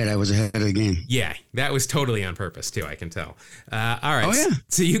 That's right. I was ahead of the game. Yeah, that was totally on purpose, too, I can tell. All right. Oh, yeah.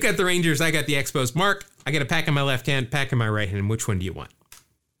 So you got the Rangers, I got the Expos. Mark, I got a pack in my left hand, pack in my right hand. Which one do you want?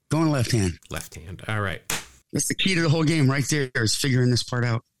 Going left hand. Left hand. All right. That's the key to the whole game right there, is figuring this part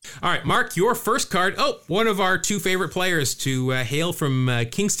out. All right, Mark, your first card. Oh, one of our 2 favorite players to hail from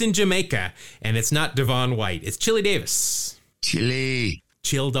Kingston, Jamaica. And it's not Devon White. It's Chili Davis. Chili.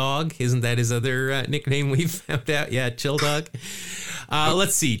 Chill Dog. Isn't that his other nickname we found out? Yeah, Chill Dog.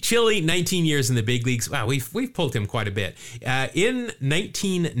 Let's see. Chili, 19 years in the big leagues. Wow, we've pulled him quite a bit. In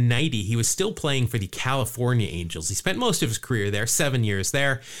 1990, he was still playing for the California Angels. He spent most of his career there, 7 years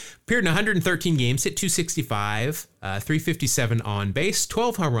there. Appeared in 113 games, hit .265, 357 on base,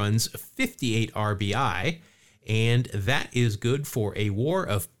 12 home runs, 58 RBI, and that is good for a WAR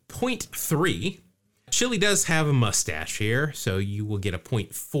of .3. Chili does have a mustache here, so you will get a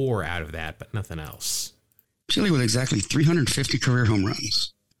 .4 out of that, but nothing else. Chili with exactly 350 career home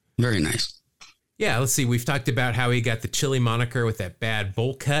runs. Very nice. Yeah, let's see. We've talked about how he got the Chili moniker with that bad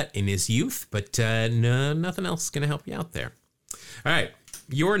bowl cut in his youth, but no, nothing else is going to help you out there. All right.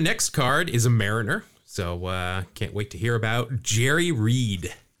 Your next card is a Mariner, so can't wait to hear about Jerry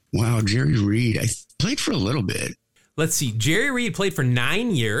Reed. Wow, Jerry Reed. I played for a little bit. Let's see. Jerry Reed played for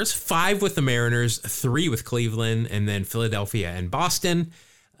 9 years, 5 with the Mariners, 3 with Cleveland, and then Philadelphia and Boston.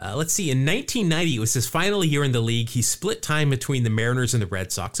 Let's see. In 1990, it was his final year in the league. He split time between the Mariners and the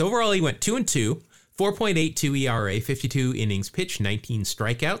Red Sox. Overall, he went 2-2, 4.82 ERA, 52 innings pitched, 19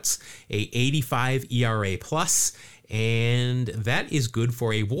 strikeouts, a 85 ERA plus, and that is good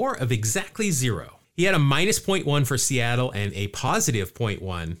for a WAR of exactly 0. He had a minus .1 for Seattle and a positive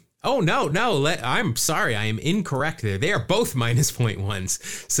 .1. Oh, no, I'm sorry. I am incorrect there. They are both minus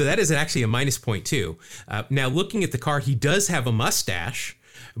 .1s. So that is actually a minus .2. Now, looking at the card, he does have a mustache,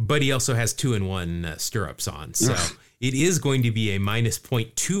 but he also has 2-in-1 stirrups on. So it is going to be a minus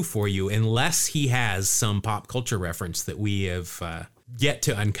 .2 for you, unless he has some pop culture reference that we have yet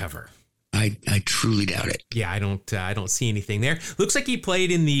to uncover. I truly doubt it. Yeah, I don't see anything there. Looks like he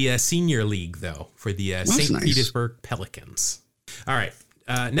played in the senior league, though, for the St. Petersburg Pelicans. All right.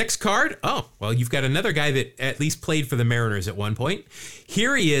 Next card. Oh, well, you've got another guy that at least played for the Mariners at one point.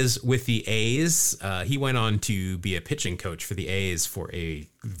 Here he is with the A's. He went on to be a pitching coach for the A's for a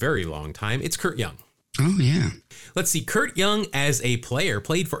very long time. It's Curt Young. Oh, yeah. Let's see. Curt Young, as a player,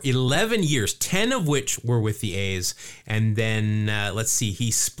 played for 11 years, 10 of which were with the A's. And then, let's see,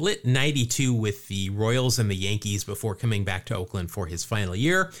 he split 92 with the Royals and the Yankees before coming back to Oakland for his final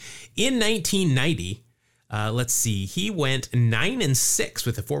year. In 1990, let's see, he went 9-6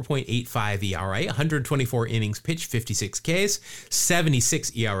 with a 4.85 ERA, 124 innings pitched, 56 Ks,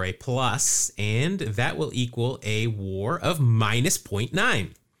 76 ERA plus, and that will equal a WAR of minus .9.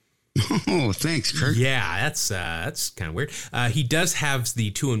 Oh, thanks, Kurt. Yeah, that's kind of weird. He does have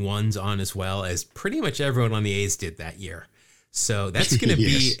the 2-in-1s on as well, as pretty much everyone on the A's did that year. So that's going to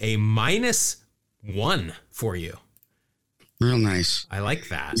Yes. be a -1 for you. Real nice. I like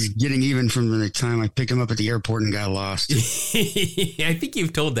that. He's getting even from the time I picked him up at the airport and got lost. I think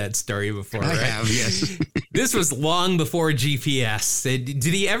you've told that story before, I right? have, yes. This was long before GPS. Did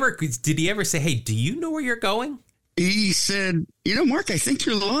he ever say, "Hey, do you know where you're going?" He said, Mark, I think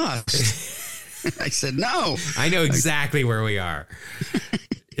you're lost. I said, no. I know exactly where we are.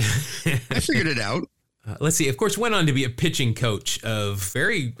 I figured it out. Let's see. Of course, went on to be a pitching coach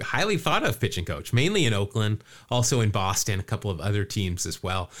very highly thought of pitching coach, mainly in Oakland, also in Boston, a couple of other teams as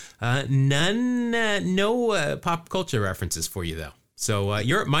well. No pop culture references for you though. So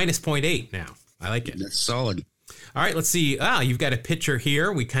you're at -0.8 now. I like it. That's solid. All right, let's see. You've got a pitcher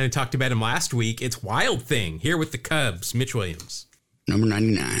here. We kind of talked about him last week. It's Wild Thing here with the Cubs, Mitch Williams. Number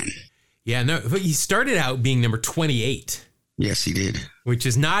 99. Yeah, no, but he started out being number 28. Yes, he did. Which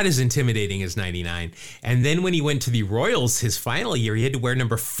is not as intimidating as 99. And then when he went to the Royals his final year, he had to wear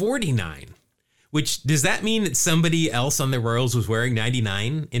number 49. Which, does that mean that somebody else on the Royals was wearing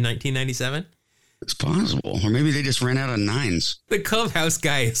 99 in 1997? It's possible. Or maybe they just ran out of 9s. The clubhouse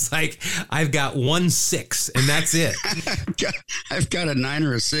guy is like, I've got 1 6, and that's it. I've got a 9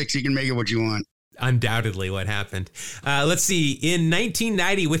 or a 6. You can make it what you want. Undoubtedly what happened. Let's see. In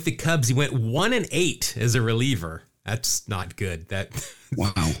 1990 with the Cubs, he went 1-8 as a reliever. That's not good. That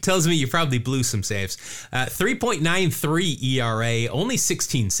Wow. tells me you probably blew some saves. 3.93 ERA, only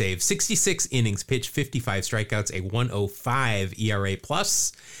 16 saves, 66 innings pitched, 55 strikeouts, a 1.05 ERA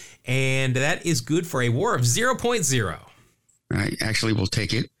plus, and that is good for a WAR of 0.0. I actually will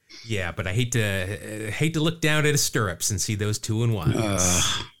take it. Yeah, but I hate to look down at his stirrups and see those 2 and 1.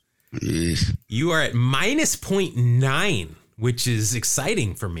 Geez. You are at -0.9, which is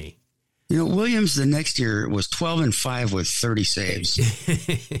exciting for me. Williams the next year was 12-5 with 30 saves.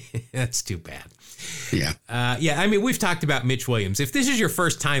 That's too bad. Yeah. I mean, we've talked about Mitch Williams. If this is your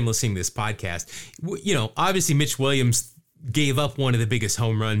first time listening to this podcast, obviously Mitch Williams gave up one of the biggest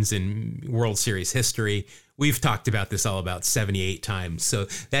home runs in World Series history. We've talked about this all about 78 times. So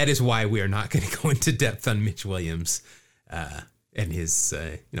that is why we are not going to go into depth on Mitch Williams and his,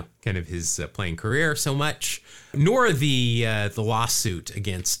 kind of his playing career so much, nor the lawsuit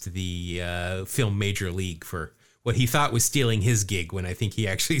against the film Major League for what he thought was stealing his gig when I think he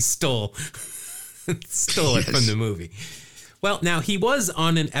actually stole it from the movie. Well, now he was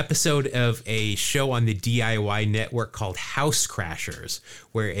on an episode of a show on the DIY network called House Crashers,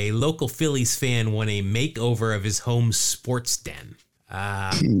 where a local Phillies fan won a makeover of his home sports den.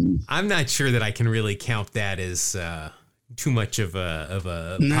 I'm not sure that I can really count that as too much of a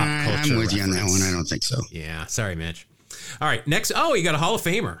pop culture I'm with you on that reference. one. I don't think so. Yeah, sorry, Mitch. All right, next. Oh, you got a Hall of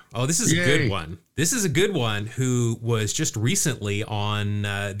Famer. Oh, this is a good one. This is a good one who was just recently on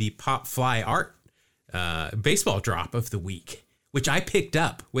the Pop Fly Art baseball drop of the week, which I picked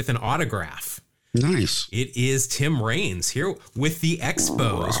up with an autograph. Nice. It is Tim Raines here with the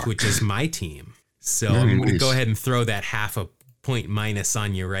Expos, which is my team. So Very I'm going to nice. go ahead and throw that -0.5 minus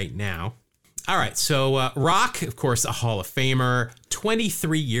on you right now. All right, so Rock, of course, a Hall of Famer,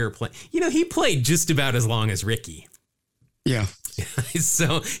 23-year play. He played just about as long as Ricky. Yeah.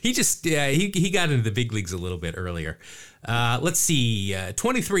 So he just he got into the big leagues a little bit earlier. Let's see,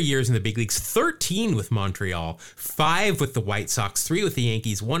 23 years in the big leagues, 13 with Montreal, 5 with the White Sox, 3 with the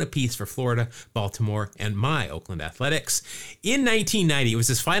Yankees, 1 apiece for Florida, Baltimore, and my Oakland Athletics. In 1990, it was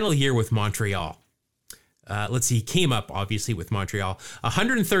his final year with Montreal. Let's see, he came up, obviously, with Montreal.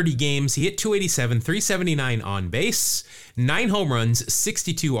 130 games, he hit .287, 379 on base, 9 home runs,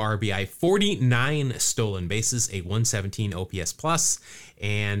 62 RBI, 49 stolen bases, a 117 OPS plus,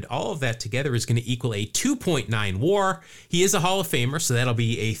 and all of that together is going to equal a 2.9 WAR. He is a Hall of Famer, so that'll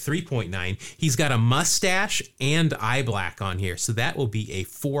be a 3.9. He's got a mustache and eye black on here, so that will be a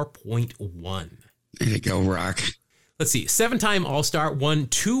 4.1. There you go, Rock. Let's see, 7-time All-Star, won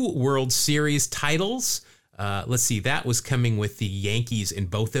 2 World Series titles. Let's see, that was coming with the Yankees in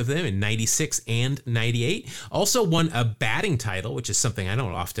both of them in 96 and 98. Also won a batting title, which is something I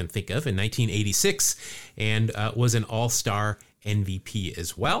don't often think of, in 1986, and was an All-Star MVP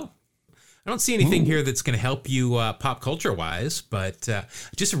as well. I don't see anything here that's going to help you pop culture-wise, but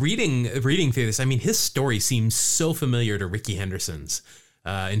just reading through this, I mean, his story seems so familiar to Ricky Henderson's.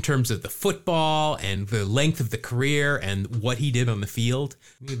 In terms of the football and the length of the career and what he did on the field.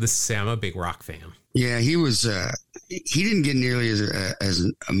 I'm a big Rock fan. Yeah, he was. He didn't get nearly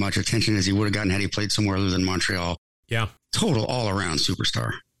as much attention as he would have gotten had he played somewhere other than Montreal. Yeah. Total all-around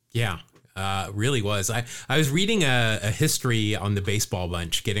superstar. Yeah, really was. I was reading a history on the baseball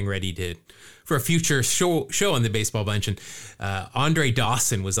bunch, getting ready for a future show on the Baseball Bunch. And Andre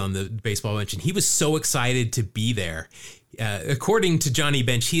Dawson was on the Baseball Bunch, and he was so excited to be there. According to Johnny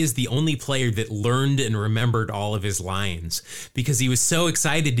Bench, he is the only player that learned and remembered all of his lines because he was so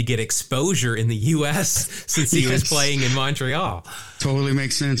excited to get exposure in the U.S. since he was playing in Montreal. Totally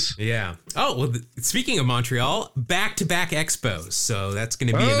makes sense. Yeah. Oh, well, speaking of Montreal, back-to-back Expos. So that's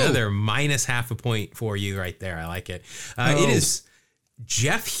going to be another minus half a point for you right there. I like it. It is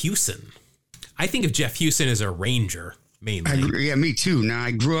Jeff Hewson. I think of Jeff Hewson as a Ranger, mainly. Yeah, me too. Now,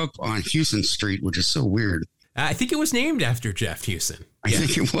 I grew up on Houston Street, which is so weird. I think it was named after Jeff Hewson. I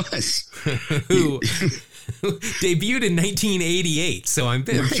think it was. who debuted in 1988. So I'm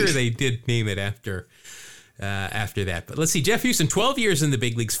sure they did name it after that. But let's see. Jeff Hewson, 12 years in the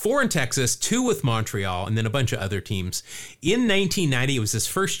big leagues, 4 in Texas, 2 with Montreal, and then a bunch of other teams. In 1990, it was his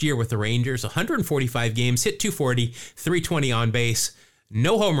first year with the Rangers, 145 games, hit .240, 320 on base,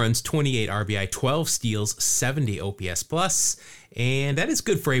 no home runs, 28 RBI, 12 steals, 70 OPS plus, and that is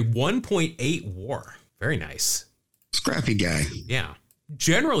good for a 1.8 WAR. Very nice. Scrappy guy. Yeah.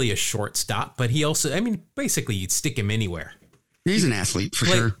 Generally a shortstop, but he also, basically you'd stick him anywhere. He's an athlete for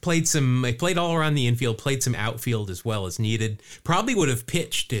sure. Played all around the infield, played some outfield as well as needed. Probably would have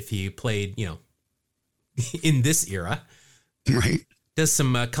pitched if he played, in this era. Right. Does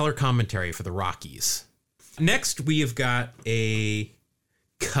some color commentary for the Rockies. Next, we have got a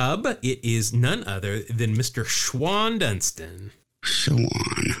Cub. It is none other than Mr. Schwan Dunston.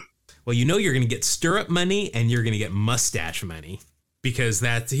 Schwan. Well, you're going to get stirrup money and you're going to get mustache money because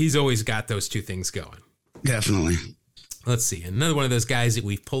he's always got those two things going. Definitely. Let's see. Another one of those guys that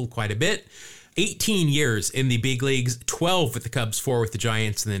we've pulled quite a bit. 18 years in the big leagues, 12 with the Cubs, 4 with the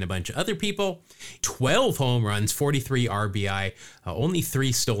Giants, and then a bunch of other people. 12 home runs, 43 RBI, only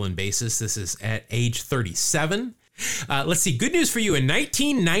 3 stolen bases. This is at age 37. Let's see. Good news for you. In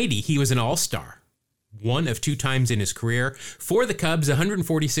 1990, he was an all-star. 1 of 2 times in his career. For the Cubs,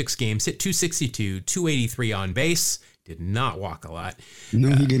 146 games, hit .262, 283 on base. Did not walk a lot. No,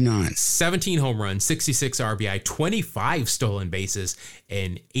 he did not. 17 home runs, 66 RBI, 25 stolen bases,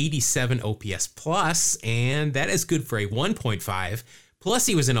 and 87 OPS plus, and that is good for a 1.5. Plus,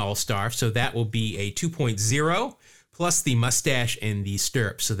 he was an all-star, so that will be a 2.0, plus the mustache and the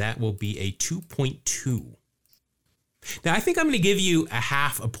stirrups, so that will be a 2.2. Now, I think I'm going to give you a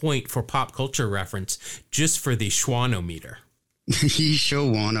half a point for pop culture reference just for the Schwanometer. He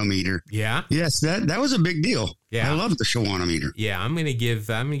Schwanometer. Yeah. Yes, that was a big deal. Yeah. I love the Schwanometer. Yeah, I'm going to give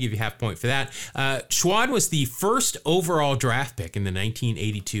you half point for that. Schwan was the first overall draft pick in the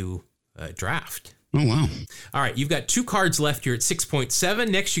 1982 draft. Oh, wow. All right, you've got 2 cards left here at 6.7.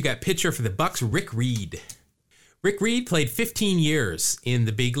 Next, you got pitcher for the Bucks, Rick Reed. Rick Reed played 15 years in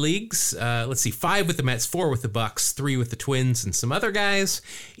the big leagues. Let's see, 5 with the Mets, 4 with the Bucks, 3 with the Twins, and some other guys.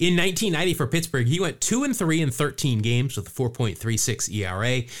 In 1990 for Pittsburgh, he went 2-3 in 13 games with a 4.36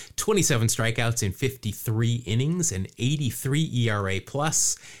 ERA, 27 strikeouts in 53 innings, an 83 ERA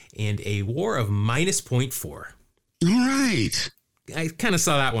plus, and a WAR of minus 0.4. All right. I kind of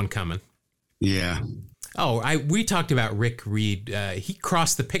saw that one coming. Yeah. Oh, we talked about Rick Reed. He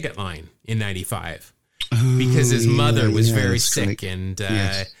crossed the picket line in 95. Because his mother was very sick, and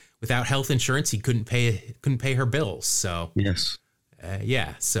without health insurance, he couldn't pay her bills. So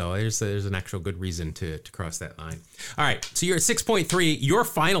so there's an actual good reason to cross that line. All right, so you're at 6.3. Your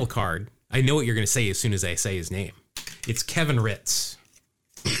final card. I know what you're going to say as soon as I say his name. It's Kevin Ritz.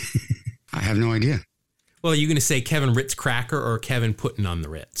 I have no idea. Well, are you going to say Kevin Ritz Cracker or Kevin Putting on the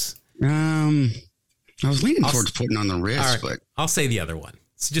Ritz? I was leaning towards Putting on the Ritz, but I'll say the other one.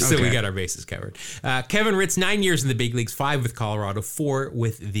 Just so we got our bases covered. Kevin Ritz, 9 years in the big leagues, 5 with Colorado, 4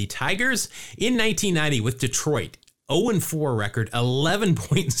 with the Tigers. In 1990 with Detroit, 0-4 record,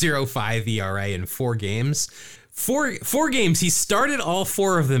 11.05 ERA in 4 games. Four games, he started all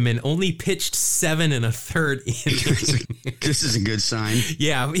 4 of them and only pitched 7 1/3 innings. This is a good sign.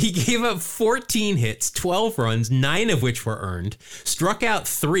 Yeah, he gave up 14 hits, 12 runs, 9 of which were earned, struck out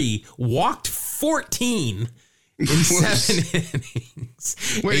 3, walked 14 in 7 innings.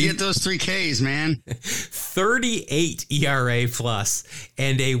 Where to get those 3 Ks, man? 38 ERA plus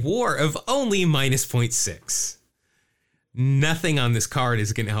and a WAR of only minus 0.6. Nothing on this card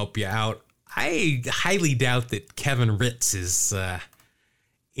is going to help you out. I highly doubt that Kevin Ritz is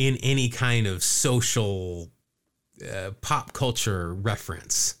in any kind of social pop culture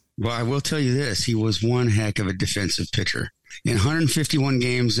reference. Well, I will tell you this. He was one heck of a defensive pitcher. In 151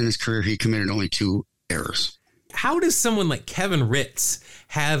 games in his career, he committed only 2 errors. How does someone like Kevin Ritz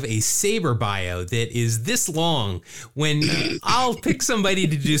have a Sabre bio that is this long when I'll pick somebody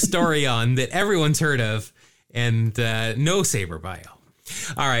to do a story on that everyone's heard of and no Sabre bio?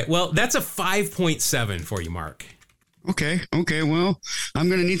 All right. Well, that's a 5.7 for you, Mark. Okay. Well, I'm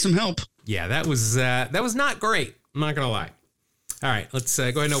going to need some help. Yeah, that was not great. I'm not going to lie. All right, let's go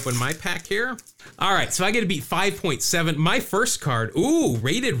ahead and open my pack here. All right, so I get to beat 5.7. My first card,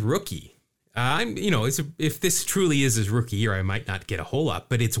 rated rookie. If this truly is his rookie year, I might not get a whole lot,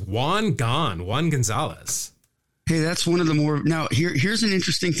 but it's Juan Gonzalez. Hey, that's one of the more. Now, here's an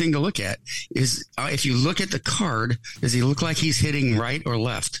interesting thing to look at is if you look at the card, does he look like he's hitting right or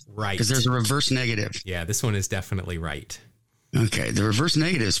left? Right. Because there's a reverse negative. Yeah, this one is definitely right. Okay, the reverse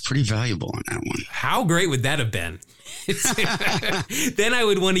negative is pretty valuable on that one. How great would that have been? Then I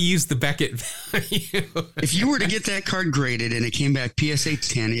would want to use the Beckett value. If you were to get that card graded and it came back PSA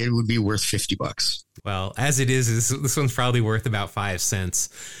 10, it would be worth $50. Well, as it is, this one's probably worth about 5 cents.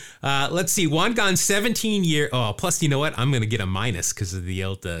 Let's see. Juan Gon, 17 year. Oh, plus, you know what? I'm going to get a minus because of the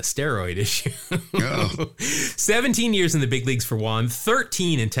old steroid issue. 17 years in the big leagues for Juan,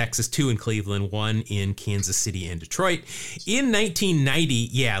 13 in Texas, 2 in Cleveland, 1 in Kansas City and Detroit. In 1990,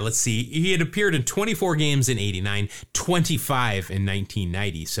 let's see. He had appeared in 24 games in 89, 25 in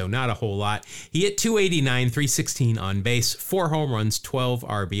 1990, so not a whole lot. He hit 289, 316 on base, 4 home runs, 12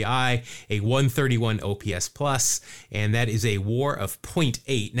 RBI, a 131 OPS plus, and that is a WAR of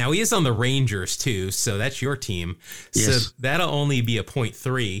 0.8. Now, he is on the Rangers, too, so that's your team. Yes. So that'll only be a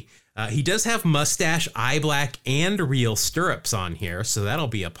 0.3. He does have mustache, eye black, and real stirrups on here, so that'll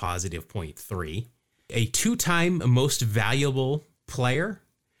be a positive 0.3. A 2-time most valuable player.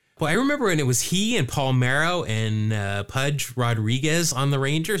 Well, I remember when it was he and Paul Mero and Pudge Rodriguez on the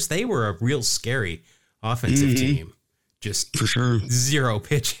Rangers. They were a real scary offensive team. Just for sure. Zero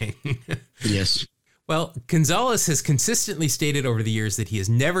pitching. Yes. Well, Gonzalez has consistently stated over the years that he has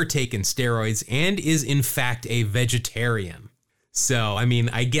never taken steroids and is, in fact, a vegetarian. So, I mean,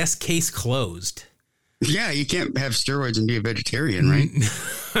 I guess case closed. Yeah, you can't have steroids and be a vegetarian, right?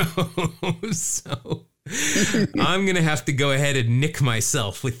 So I'm going to have to go ahead and nick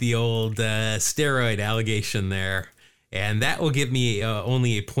myself with the old steroid allegation there. And that will give me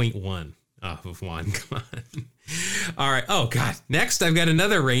only a 0.1 off of Juan Gon. All right. Oh, God. Next, I've got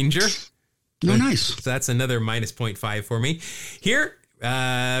another Ranger. Oh, nice. So that's another minus 0.5 for me. Here,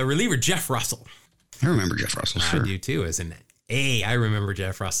 reliever Jeff Russell. I remember Jeff Russell, sure. I do too, as an A. I remember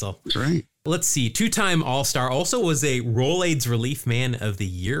Jeff Russell. That's right. Let's see. 2-time All-Star. Also was a Rolaids Relief Man of the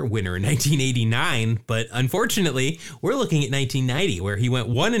Year winner in 1989. But unfortunately, we're looking at 1990, where he went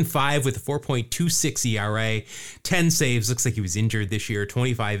 1-5 with a 4.26 ERA, 10 saves. Looks like he was injured this year.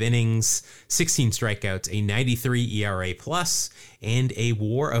 25 innings, 16 strikeouts, a 93 ERA plus, and a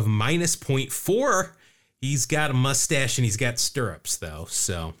WAR of minus 0.4. He's got a mustache and he's got stirrups, though,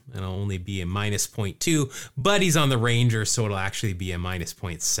 so it'll only be a minus 0.2. But he's on the Rangers, so it'll actually be a minus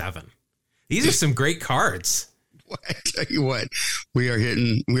 0.7. These are some great cards. I tell you what, we are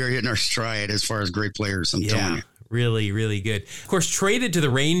hitting our stride as far as great players. I'm telling you. Really, really good. Of course, traded by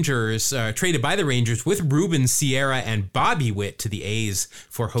the Rangers with Ruben Sierra and Bobby Witt to the A's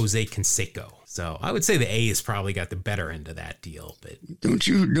for Jose Canseco. So I would say the A's probably got the better end of that deal. But don't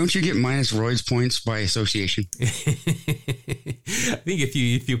you get minus roids points by association? I think if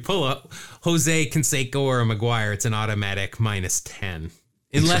you pull up Jose Canseco or McGuire, it's an automatic minus 10,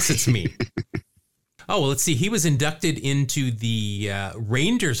 unless it's me. Oh, well, let's see. He was inducted into the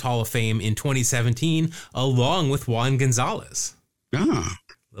Rangers Hall of Fame in 2017, along with Juan Gonzalez. Ah.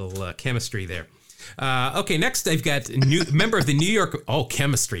 Little chemistry there. Okay, next I've got member of the New York... Oh,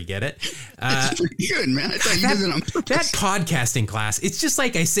 chemistry, get it? That's pretty good, man. I thought you did it on purpose. That podcasting class, it's just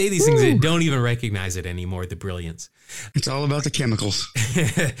like I say these things and don't even recognize it anymore, the brilliance. It's all about the chemicals.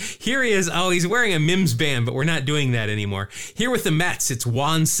 Here he is. Oh, he's wearing a Mims band, but we're not doing that anymore. Here with the Mets, it's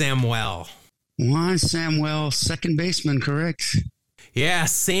Juan Samuel. Juan Samuel, second baseman, correct? Yeah,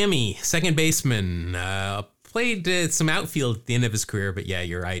 Sammy, second baseman. Played some outfield at the end of his career, but yeah,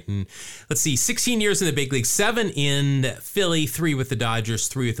 you're right. And let's see, 16 years in the big league, 7 in Philly, 3 with the Dodgers,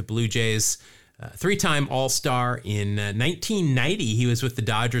 3 with the Blue Jays. 3-time All-Star in 1990. He was with the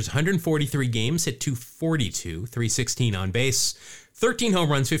Dodgers, 143 games, hit 242, 316 on base, 13 home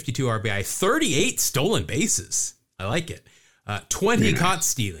runs, 52 RBI, 38 stolen bases. I like it. 20 caught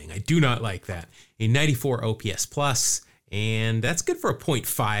stealing. I do not like that. A 94 OPS plus, and that's good for a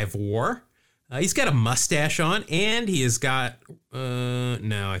 0.5 WAR. He's got a mustache on, and he has got,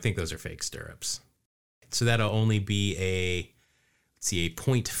 no, I think those are fake stirrups. So that'll only be a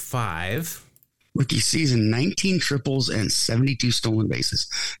 0.5. Rookie season, 19 triples and 72 stolen bases.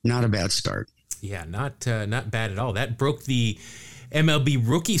 Not a bad start. Yeah, not bad at all. That broke the MLB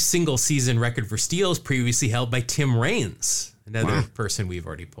rookie single season record for steals previously held by Tim Raines, another person we've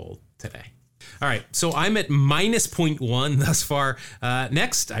already pulled today. All right, so I'm at minus 0.1 thus far.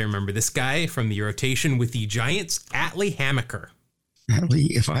 Next, I remember this guy from the rotation with the Giants, Atlee Hammaker. Atlee,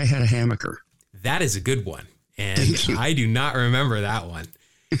 if I had a hammocker. That is a good one, and I do not remember that one.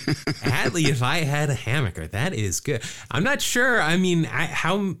 Atlee, if I had a hammocker, that is good. I'm not sure. I mean,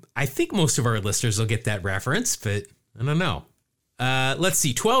 I think most of our listeners will get that reference, but I don't know. Let's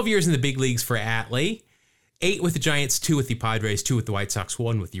see. 12 years in the big leagues for Atlee. 8 with the Giants, 2 with the Padres, 2 with the White Sox,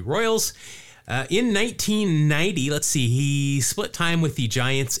 1 with the Royals. In 1990, let's see, he split time with the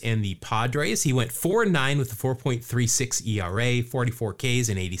Giants and the Padres. He went 4-9 with a 4.36 ERA, 44 Ks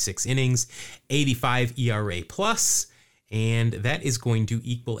in 86 innings, 85 ERA plus. And that is going to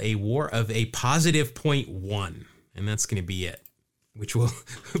equal a WAR of a positive 0.1. And that's going to be it, which will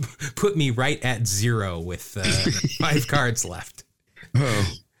put me right at 0 with 5 cards left.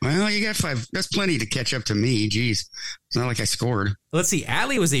 Oh, well, you got 5. That's plenty to catch up to me. Jeez. It's not like I scored. Let's see.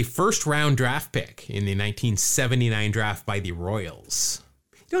 Atlee was a first-round draft pick in the 1979 draft by the Royals.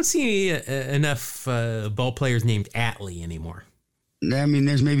 You don't see enough ball players named Atlee anymore. I mean,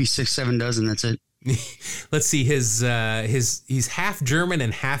 there's maybe 6, 7 dozen. That's it. Let's see, he's half German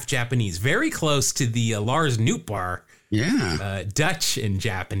and half Japanese, very close to the Lars Nootbaar. Yeah, Dutch and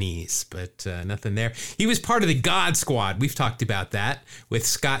Japanese, but nothing there. He was part of the God Squad. We've talked about that with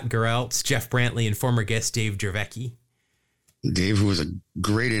Scott Geraltz, Jeff Brantley, and former guest Dave Dravecky. Dave was a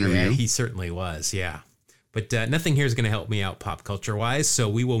great interview. Yeah, he certainly was. Yeah. But nothing here is going to help me out pop culture wise. So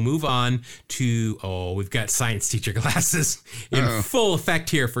we will move on to, we've got science teacher glasses in full effect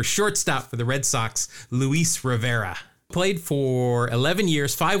here for shortstop for the Red Sox, Luis Rivera. Played for 11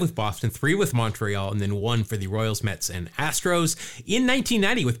 years, 5 with Boston, 3 with Montreal, and then 1 for the Royals, Mets, and Astros. In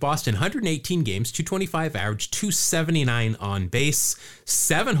 1990 with Boston, 118 games, 225 average, 279 on base,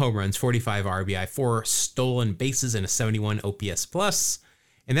 7 home runs, 45 RBI, 4 stolen bases, and a 71 OPS plus.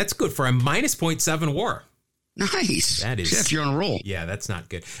 And that's good for a minus 0.7 WAR. Nice. That is, Jeff, you're on a roll. Yeah, that's not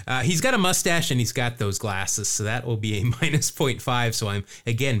good. He's got a mustache and he's got those glasses, so that will be a minus 0.5. So I'm,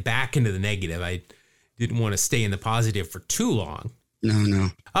 again, back into the negative. I didn't want to stay in the positive for too long. No.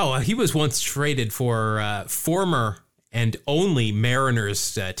 Oh, he was once traded for former and only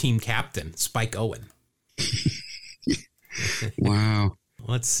Mariners team captain, Spike Owen. Wow.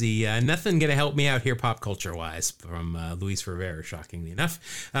 Let's see. Nothing going to help me out here pop culture-wise from Luis Rivera, shockingly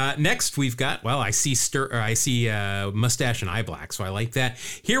enough. Next, we've got, I see mustache and eye black, so I like that.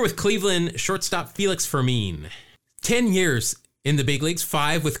 Here with Cleveland, shortstop Felix Fermin. 10 years in the big leagues,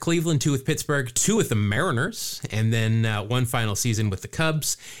 5 with Cleveland, 2 with Pittsburgh, 2 with the Mariners, and then 1 final season with the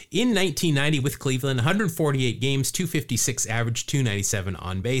Cubs. In 1990 with Cleveland, 148 games, 256 average, 297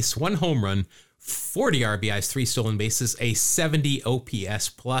 on base, 1 home run, 40 RBIs, 3 stolen bases, a 70 OPS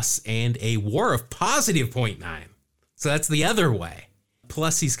plus, and a WAR of positive 0.9. So that's the other way.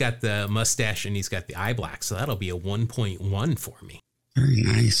 Plus, he's got the mustache and he's got the eye black, so that'll be a 1.1 for me. Very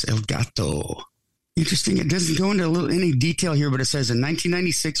nice. El Gato. Interesting. It doesn't go into any detail here, but it says in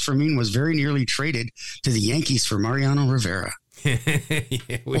 1996, Fermin was very nearly traded to the Yankees for Mariano Rivera.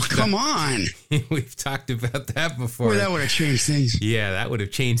 Yeah, come on. We've talked about that before. Boy, that would have changed things. Yeah, that would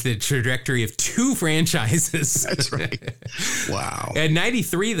have changed the trajectory of 2 franchises. That's right. Wow. At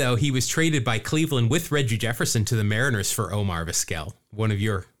 93, though, he was traded by Cleveland with Reggie Jefferson to the Mariners for Omar Vizquel. One of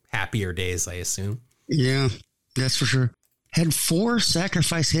your happier days, I assume. Yeah, that's for sure. Had 4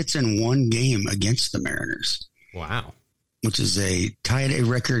 sacrifice hits in 1 game against the Mariners. Wow. Which is tied a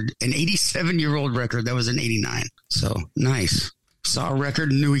record, an 87-year-old record. That was in 89. So nice. Saw a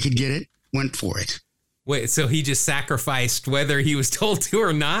record, knew he could get it, went for it. Wait, so he just sacrificed whether he was told to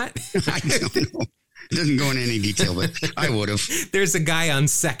or not? I don't know. It doesn't go into any detail, but I would have. There's a guy on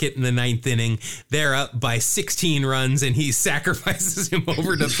second in the 9th inning. They're up by 16 runs, and he sacrifices him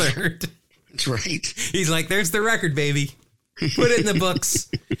over to third. That's right. He's like, there's the record, baby. Put it in the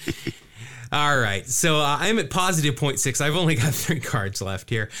books. All right, so I'm at positive 0.6. I've only got 3 cards left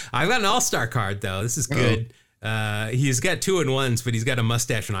here. I've got an all-star card, though. This is good. He's got 2-in-1s, but he's got a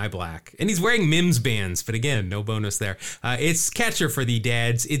mustache and eye black. And he's wearing Mims bands, but again, no bonus there. It's catcher for the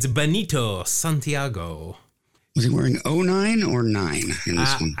Dads. It's Benito Santiago. Was he wearing 09 or 9 in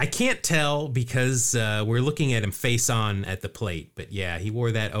this one? I can't tell because we're looking at him face on at the plate. But yeah, he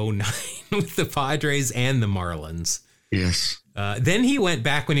wore that 09 with the Padres and the Marlins. Yes. Then he went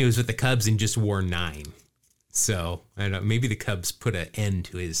back when he was with the Cubs and just wore 9. So I don't know. Maybe the Cubs put an end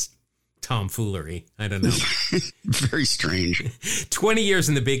to his tomfoolery. I don't know. Very strange. 20 years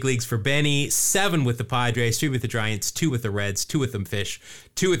in the big leagues for Benny, 7 with the Padres, 3 with the Giants, 2 with the Reds, 2 with the Fish,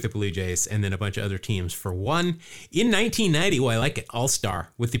 2 with the Blue Jays, and then a bunch of other teams for 1. In 1990, I like it, All-Star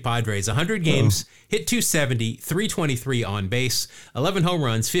with the Padres, 100 games, hit 270, 323 on base, 11 home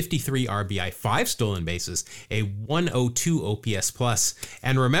runs, 53 RBI, 5 stolen bases, a 102 OPS plus.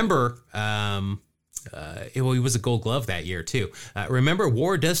 And remember, he was a Gold Glove that year too. Remember,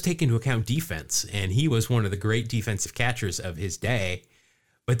 WAR does take into account defense, and he was one of the great defensive catchers of his day.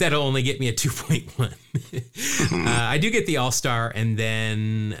 But that'll only get me a 2.1. I do get the All-Star, and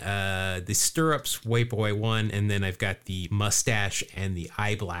then the Stirrups, White Boy 1, and then I've got the mustache and the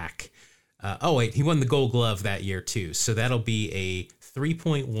eye black. He won the Gold Glove that year too, so that'll be a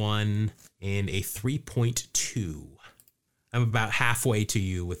 3.1 and a 3.2. I'm about halfway to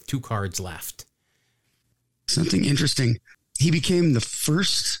you with 2 cards left. Something interesting. He became the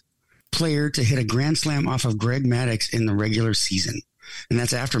first player to hit a grand slam off of Greg Maddux in the regular season. And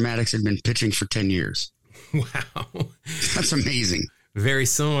that's after Maddux had been pitching for 10 years. Wow. That's amazing. Very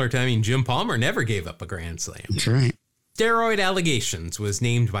similar to, Jim Palmer never gave up a grand slam. That's right. Steroid allegations was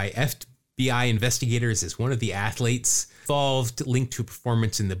named by FBI investigators as one of the athletes involved, linked to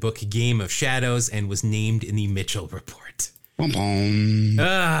performance in the book Game of Shadows, and was named in the Mitchell Report. Boom, boom.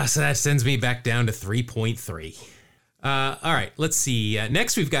 So that sends me back down to 3.3. All right, let's see.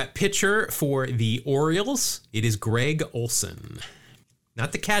 Next, we've got pitcher for the Orioles. It is Greg Olson.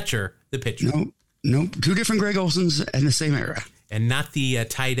 Not the catcher, the pitcher. Nope. 2 different Greg Olsons in the same era. And not the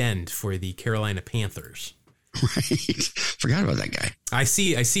tight end for the Carolina Panthers. Right. Forgot about that guy. I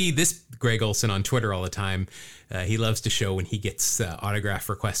see this Greg Olson on Twitter all the time. He loves to show when he gets autograph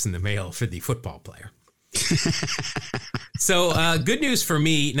requests in the mail for the football player. So good news for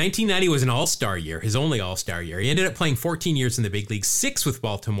me, 1990 was an all-star year, his only all-star year. He ended up playing 14 years in the big league, 6 with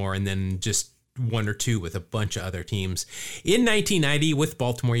Baltimore, and then just 1 or 2 with a bunch of other teams. In 1990 with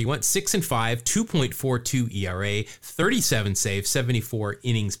Baltimore, he went 6-5, 2.42 ERA, 37 saves, 74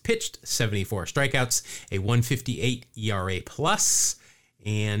 innings pitched, 74 strikeouts, a 158 ERA plus,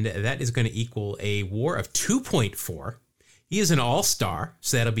 and that is going to equal a WAR of 2.4. He is an all-star,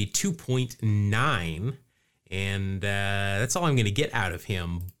 so that'll be 2.9, and that's all I'm going to get out of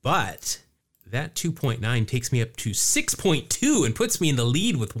him. But that 2.9 takes me up to 6.2 and puts me in the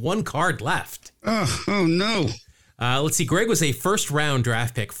lead with 1 card left. Oh no. Let's see. Greg was a first-round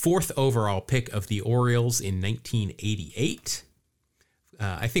draft pick, 4th overall pick of the Orioles in 1988.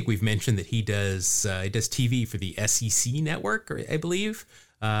 I think we've mentioned that he does TV for the SEC network, I believe.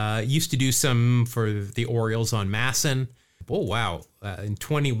 Used to do some for the Orioles on MASN. Oh, wow. In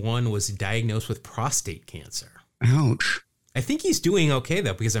 21 was diagnosed with prostate cancer. Ouch. I think he's doing okay,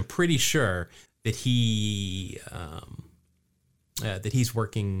 though, because I'm pretty sure that he's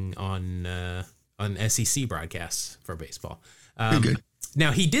working on SEC broadcasts for baseball. Good.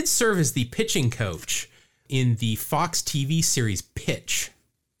 Now, he did serve as the pitching coach in the Fox TV series Pitch.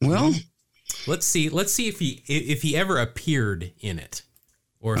 Well, let's see if he ever appeared in it.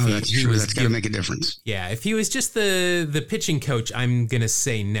 Or if that's true. That's got to make a difference. Yeah, if he was just the pitching coach, I'm going to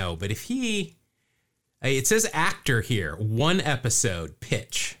say no. But if it says actor here, 1 episode,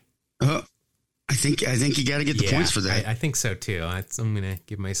 Pitch. I think you got to get the points for that. I think so too. I'm going to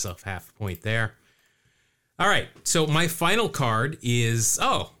give myself half a point there. All right, so my final card is,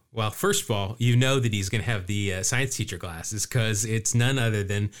 first of all, you know that he's going to have the science teacher glasses because it's none other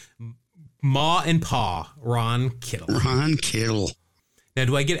than Ma and Pa, Ron Kittle. Ron Kittle. Now,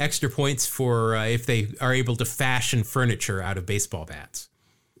 do I get extra points for if they are able to fashion furniture out of baseball bats?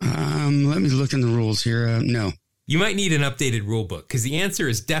 Let me look in the rules here. No. You might need an updated rule book because the answer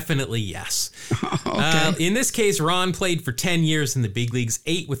is definitely yes. Okay. In this case, Ron played for 10 years in the big leagues,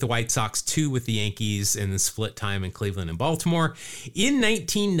 8 with the White Sox, 2 with the Yankees, and then split time in Cleveland and Baltimore. In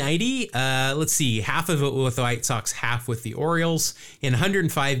 1990, let's see, half of it with the White Sox, half with the Orioles. In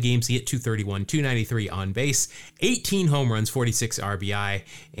 105 games, he hit 231, 293 on base, 18 home runs, 46 RBI,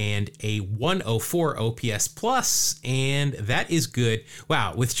 and a 104 OPS plus, and that is good.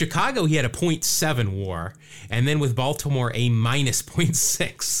 Wow, with Chicago, he had a .7 WAR, and then with Baltimore, a minus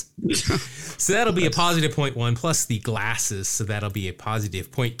 .6. So that'll be a positive 0.1 plus the glasses. So that'll be a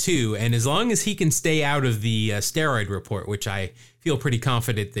positive 0.2. And as long as he can stay out of the steroid report, which I feel pretty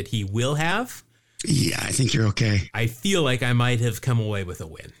confident that he will have. Yeah, I think you're okay. I feel like I might have come away with a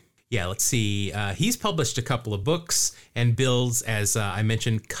win. Yeah, let's see. He's published a couple of books and builds, as I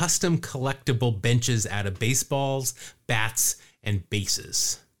mentioned, custom collectible benches out of baseballs, bats, and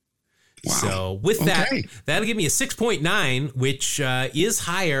bases. Wow. So with that, that'll give me a 6.9, which is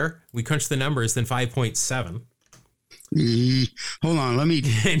higher. We crunched the numbers than 5.7. Hold on, let me.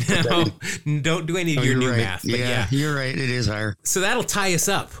 No, don't do any of your new math. But yeah, you're right. It is higher. So that'll tie us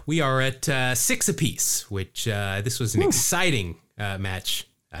up. We are at 6 apiece, which this was an exciting match,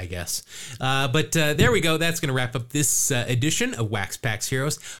 I guess. But there we go. That's going to wrap up this edition of Wax Packs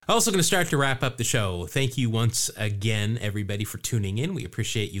Heroes. Also going to start to wrap up the show. Thank you once again, everybody, for tuning in. We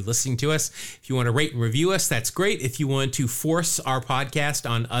appreciate you listening to us. If you want to rate and review us, that's great. If you want to force our podcast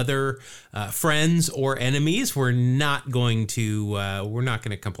on other friends or enemies, we're not going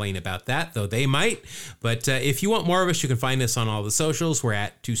to complain about that, though they might. But if you want more of us, you can find us on all the socials. We're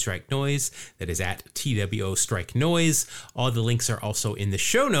at Two Strike Noise. That is at TWO Strike Noise. All the links are also in the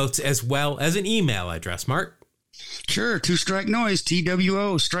show notes, as well as an email address, Mark. Sure. Two Strike Noise,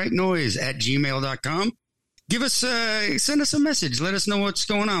 TWO Strike Noise at gmail.com. Give us, send us a message. Let us know what's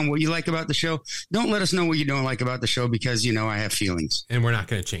going on, what you like about the show. Don't let us know what you don't like about the show because, I have feelings. And we're not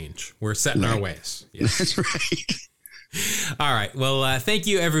going to change. We're set in our ways. Yes. That's right. All right. Well, thank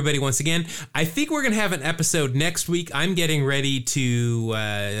you, everybody, once again. I think we're going to have an episode next week. I'm getting ready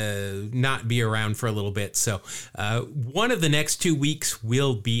to not be around for a little bit. So one of the next 2 weeks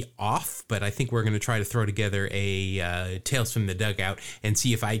will be off, but I think we're going to try to throw together a Tales from the Dugout and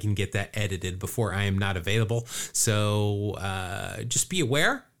see if I can get that edited before I am not available. So just be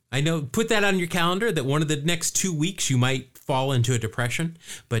aware. I know, put that on your calendar that one of the next 2 weeks you might fall into a depression,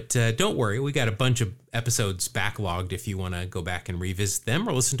 but don't worry. We got a bunch of episodes backlogged if you want to go back and revisit them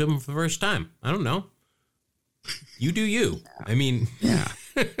or listen to them for the first time. I don't know. You do you. I mean, yeah.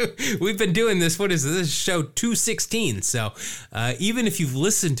 We've been doing this. What is this? This is show 216. So even if you've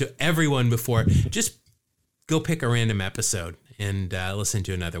listened to everyone before, just go pick a random episode and listen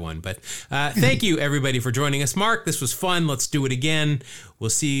to another one. But thank you, everybody, for joining us. Mark, this was fun. Let's do it again. We'll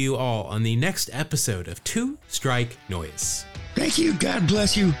see you all on the next episode of Two Strike Noise. Thank you. God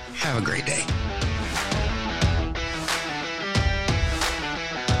bless you. Have a great day.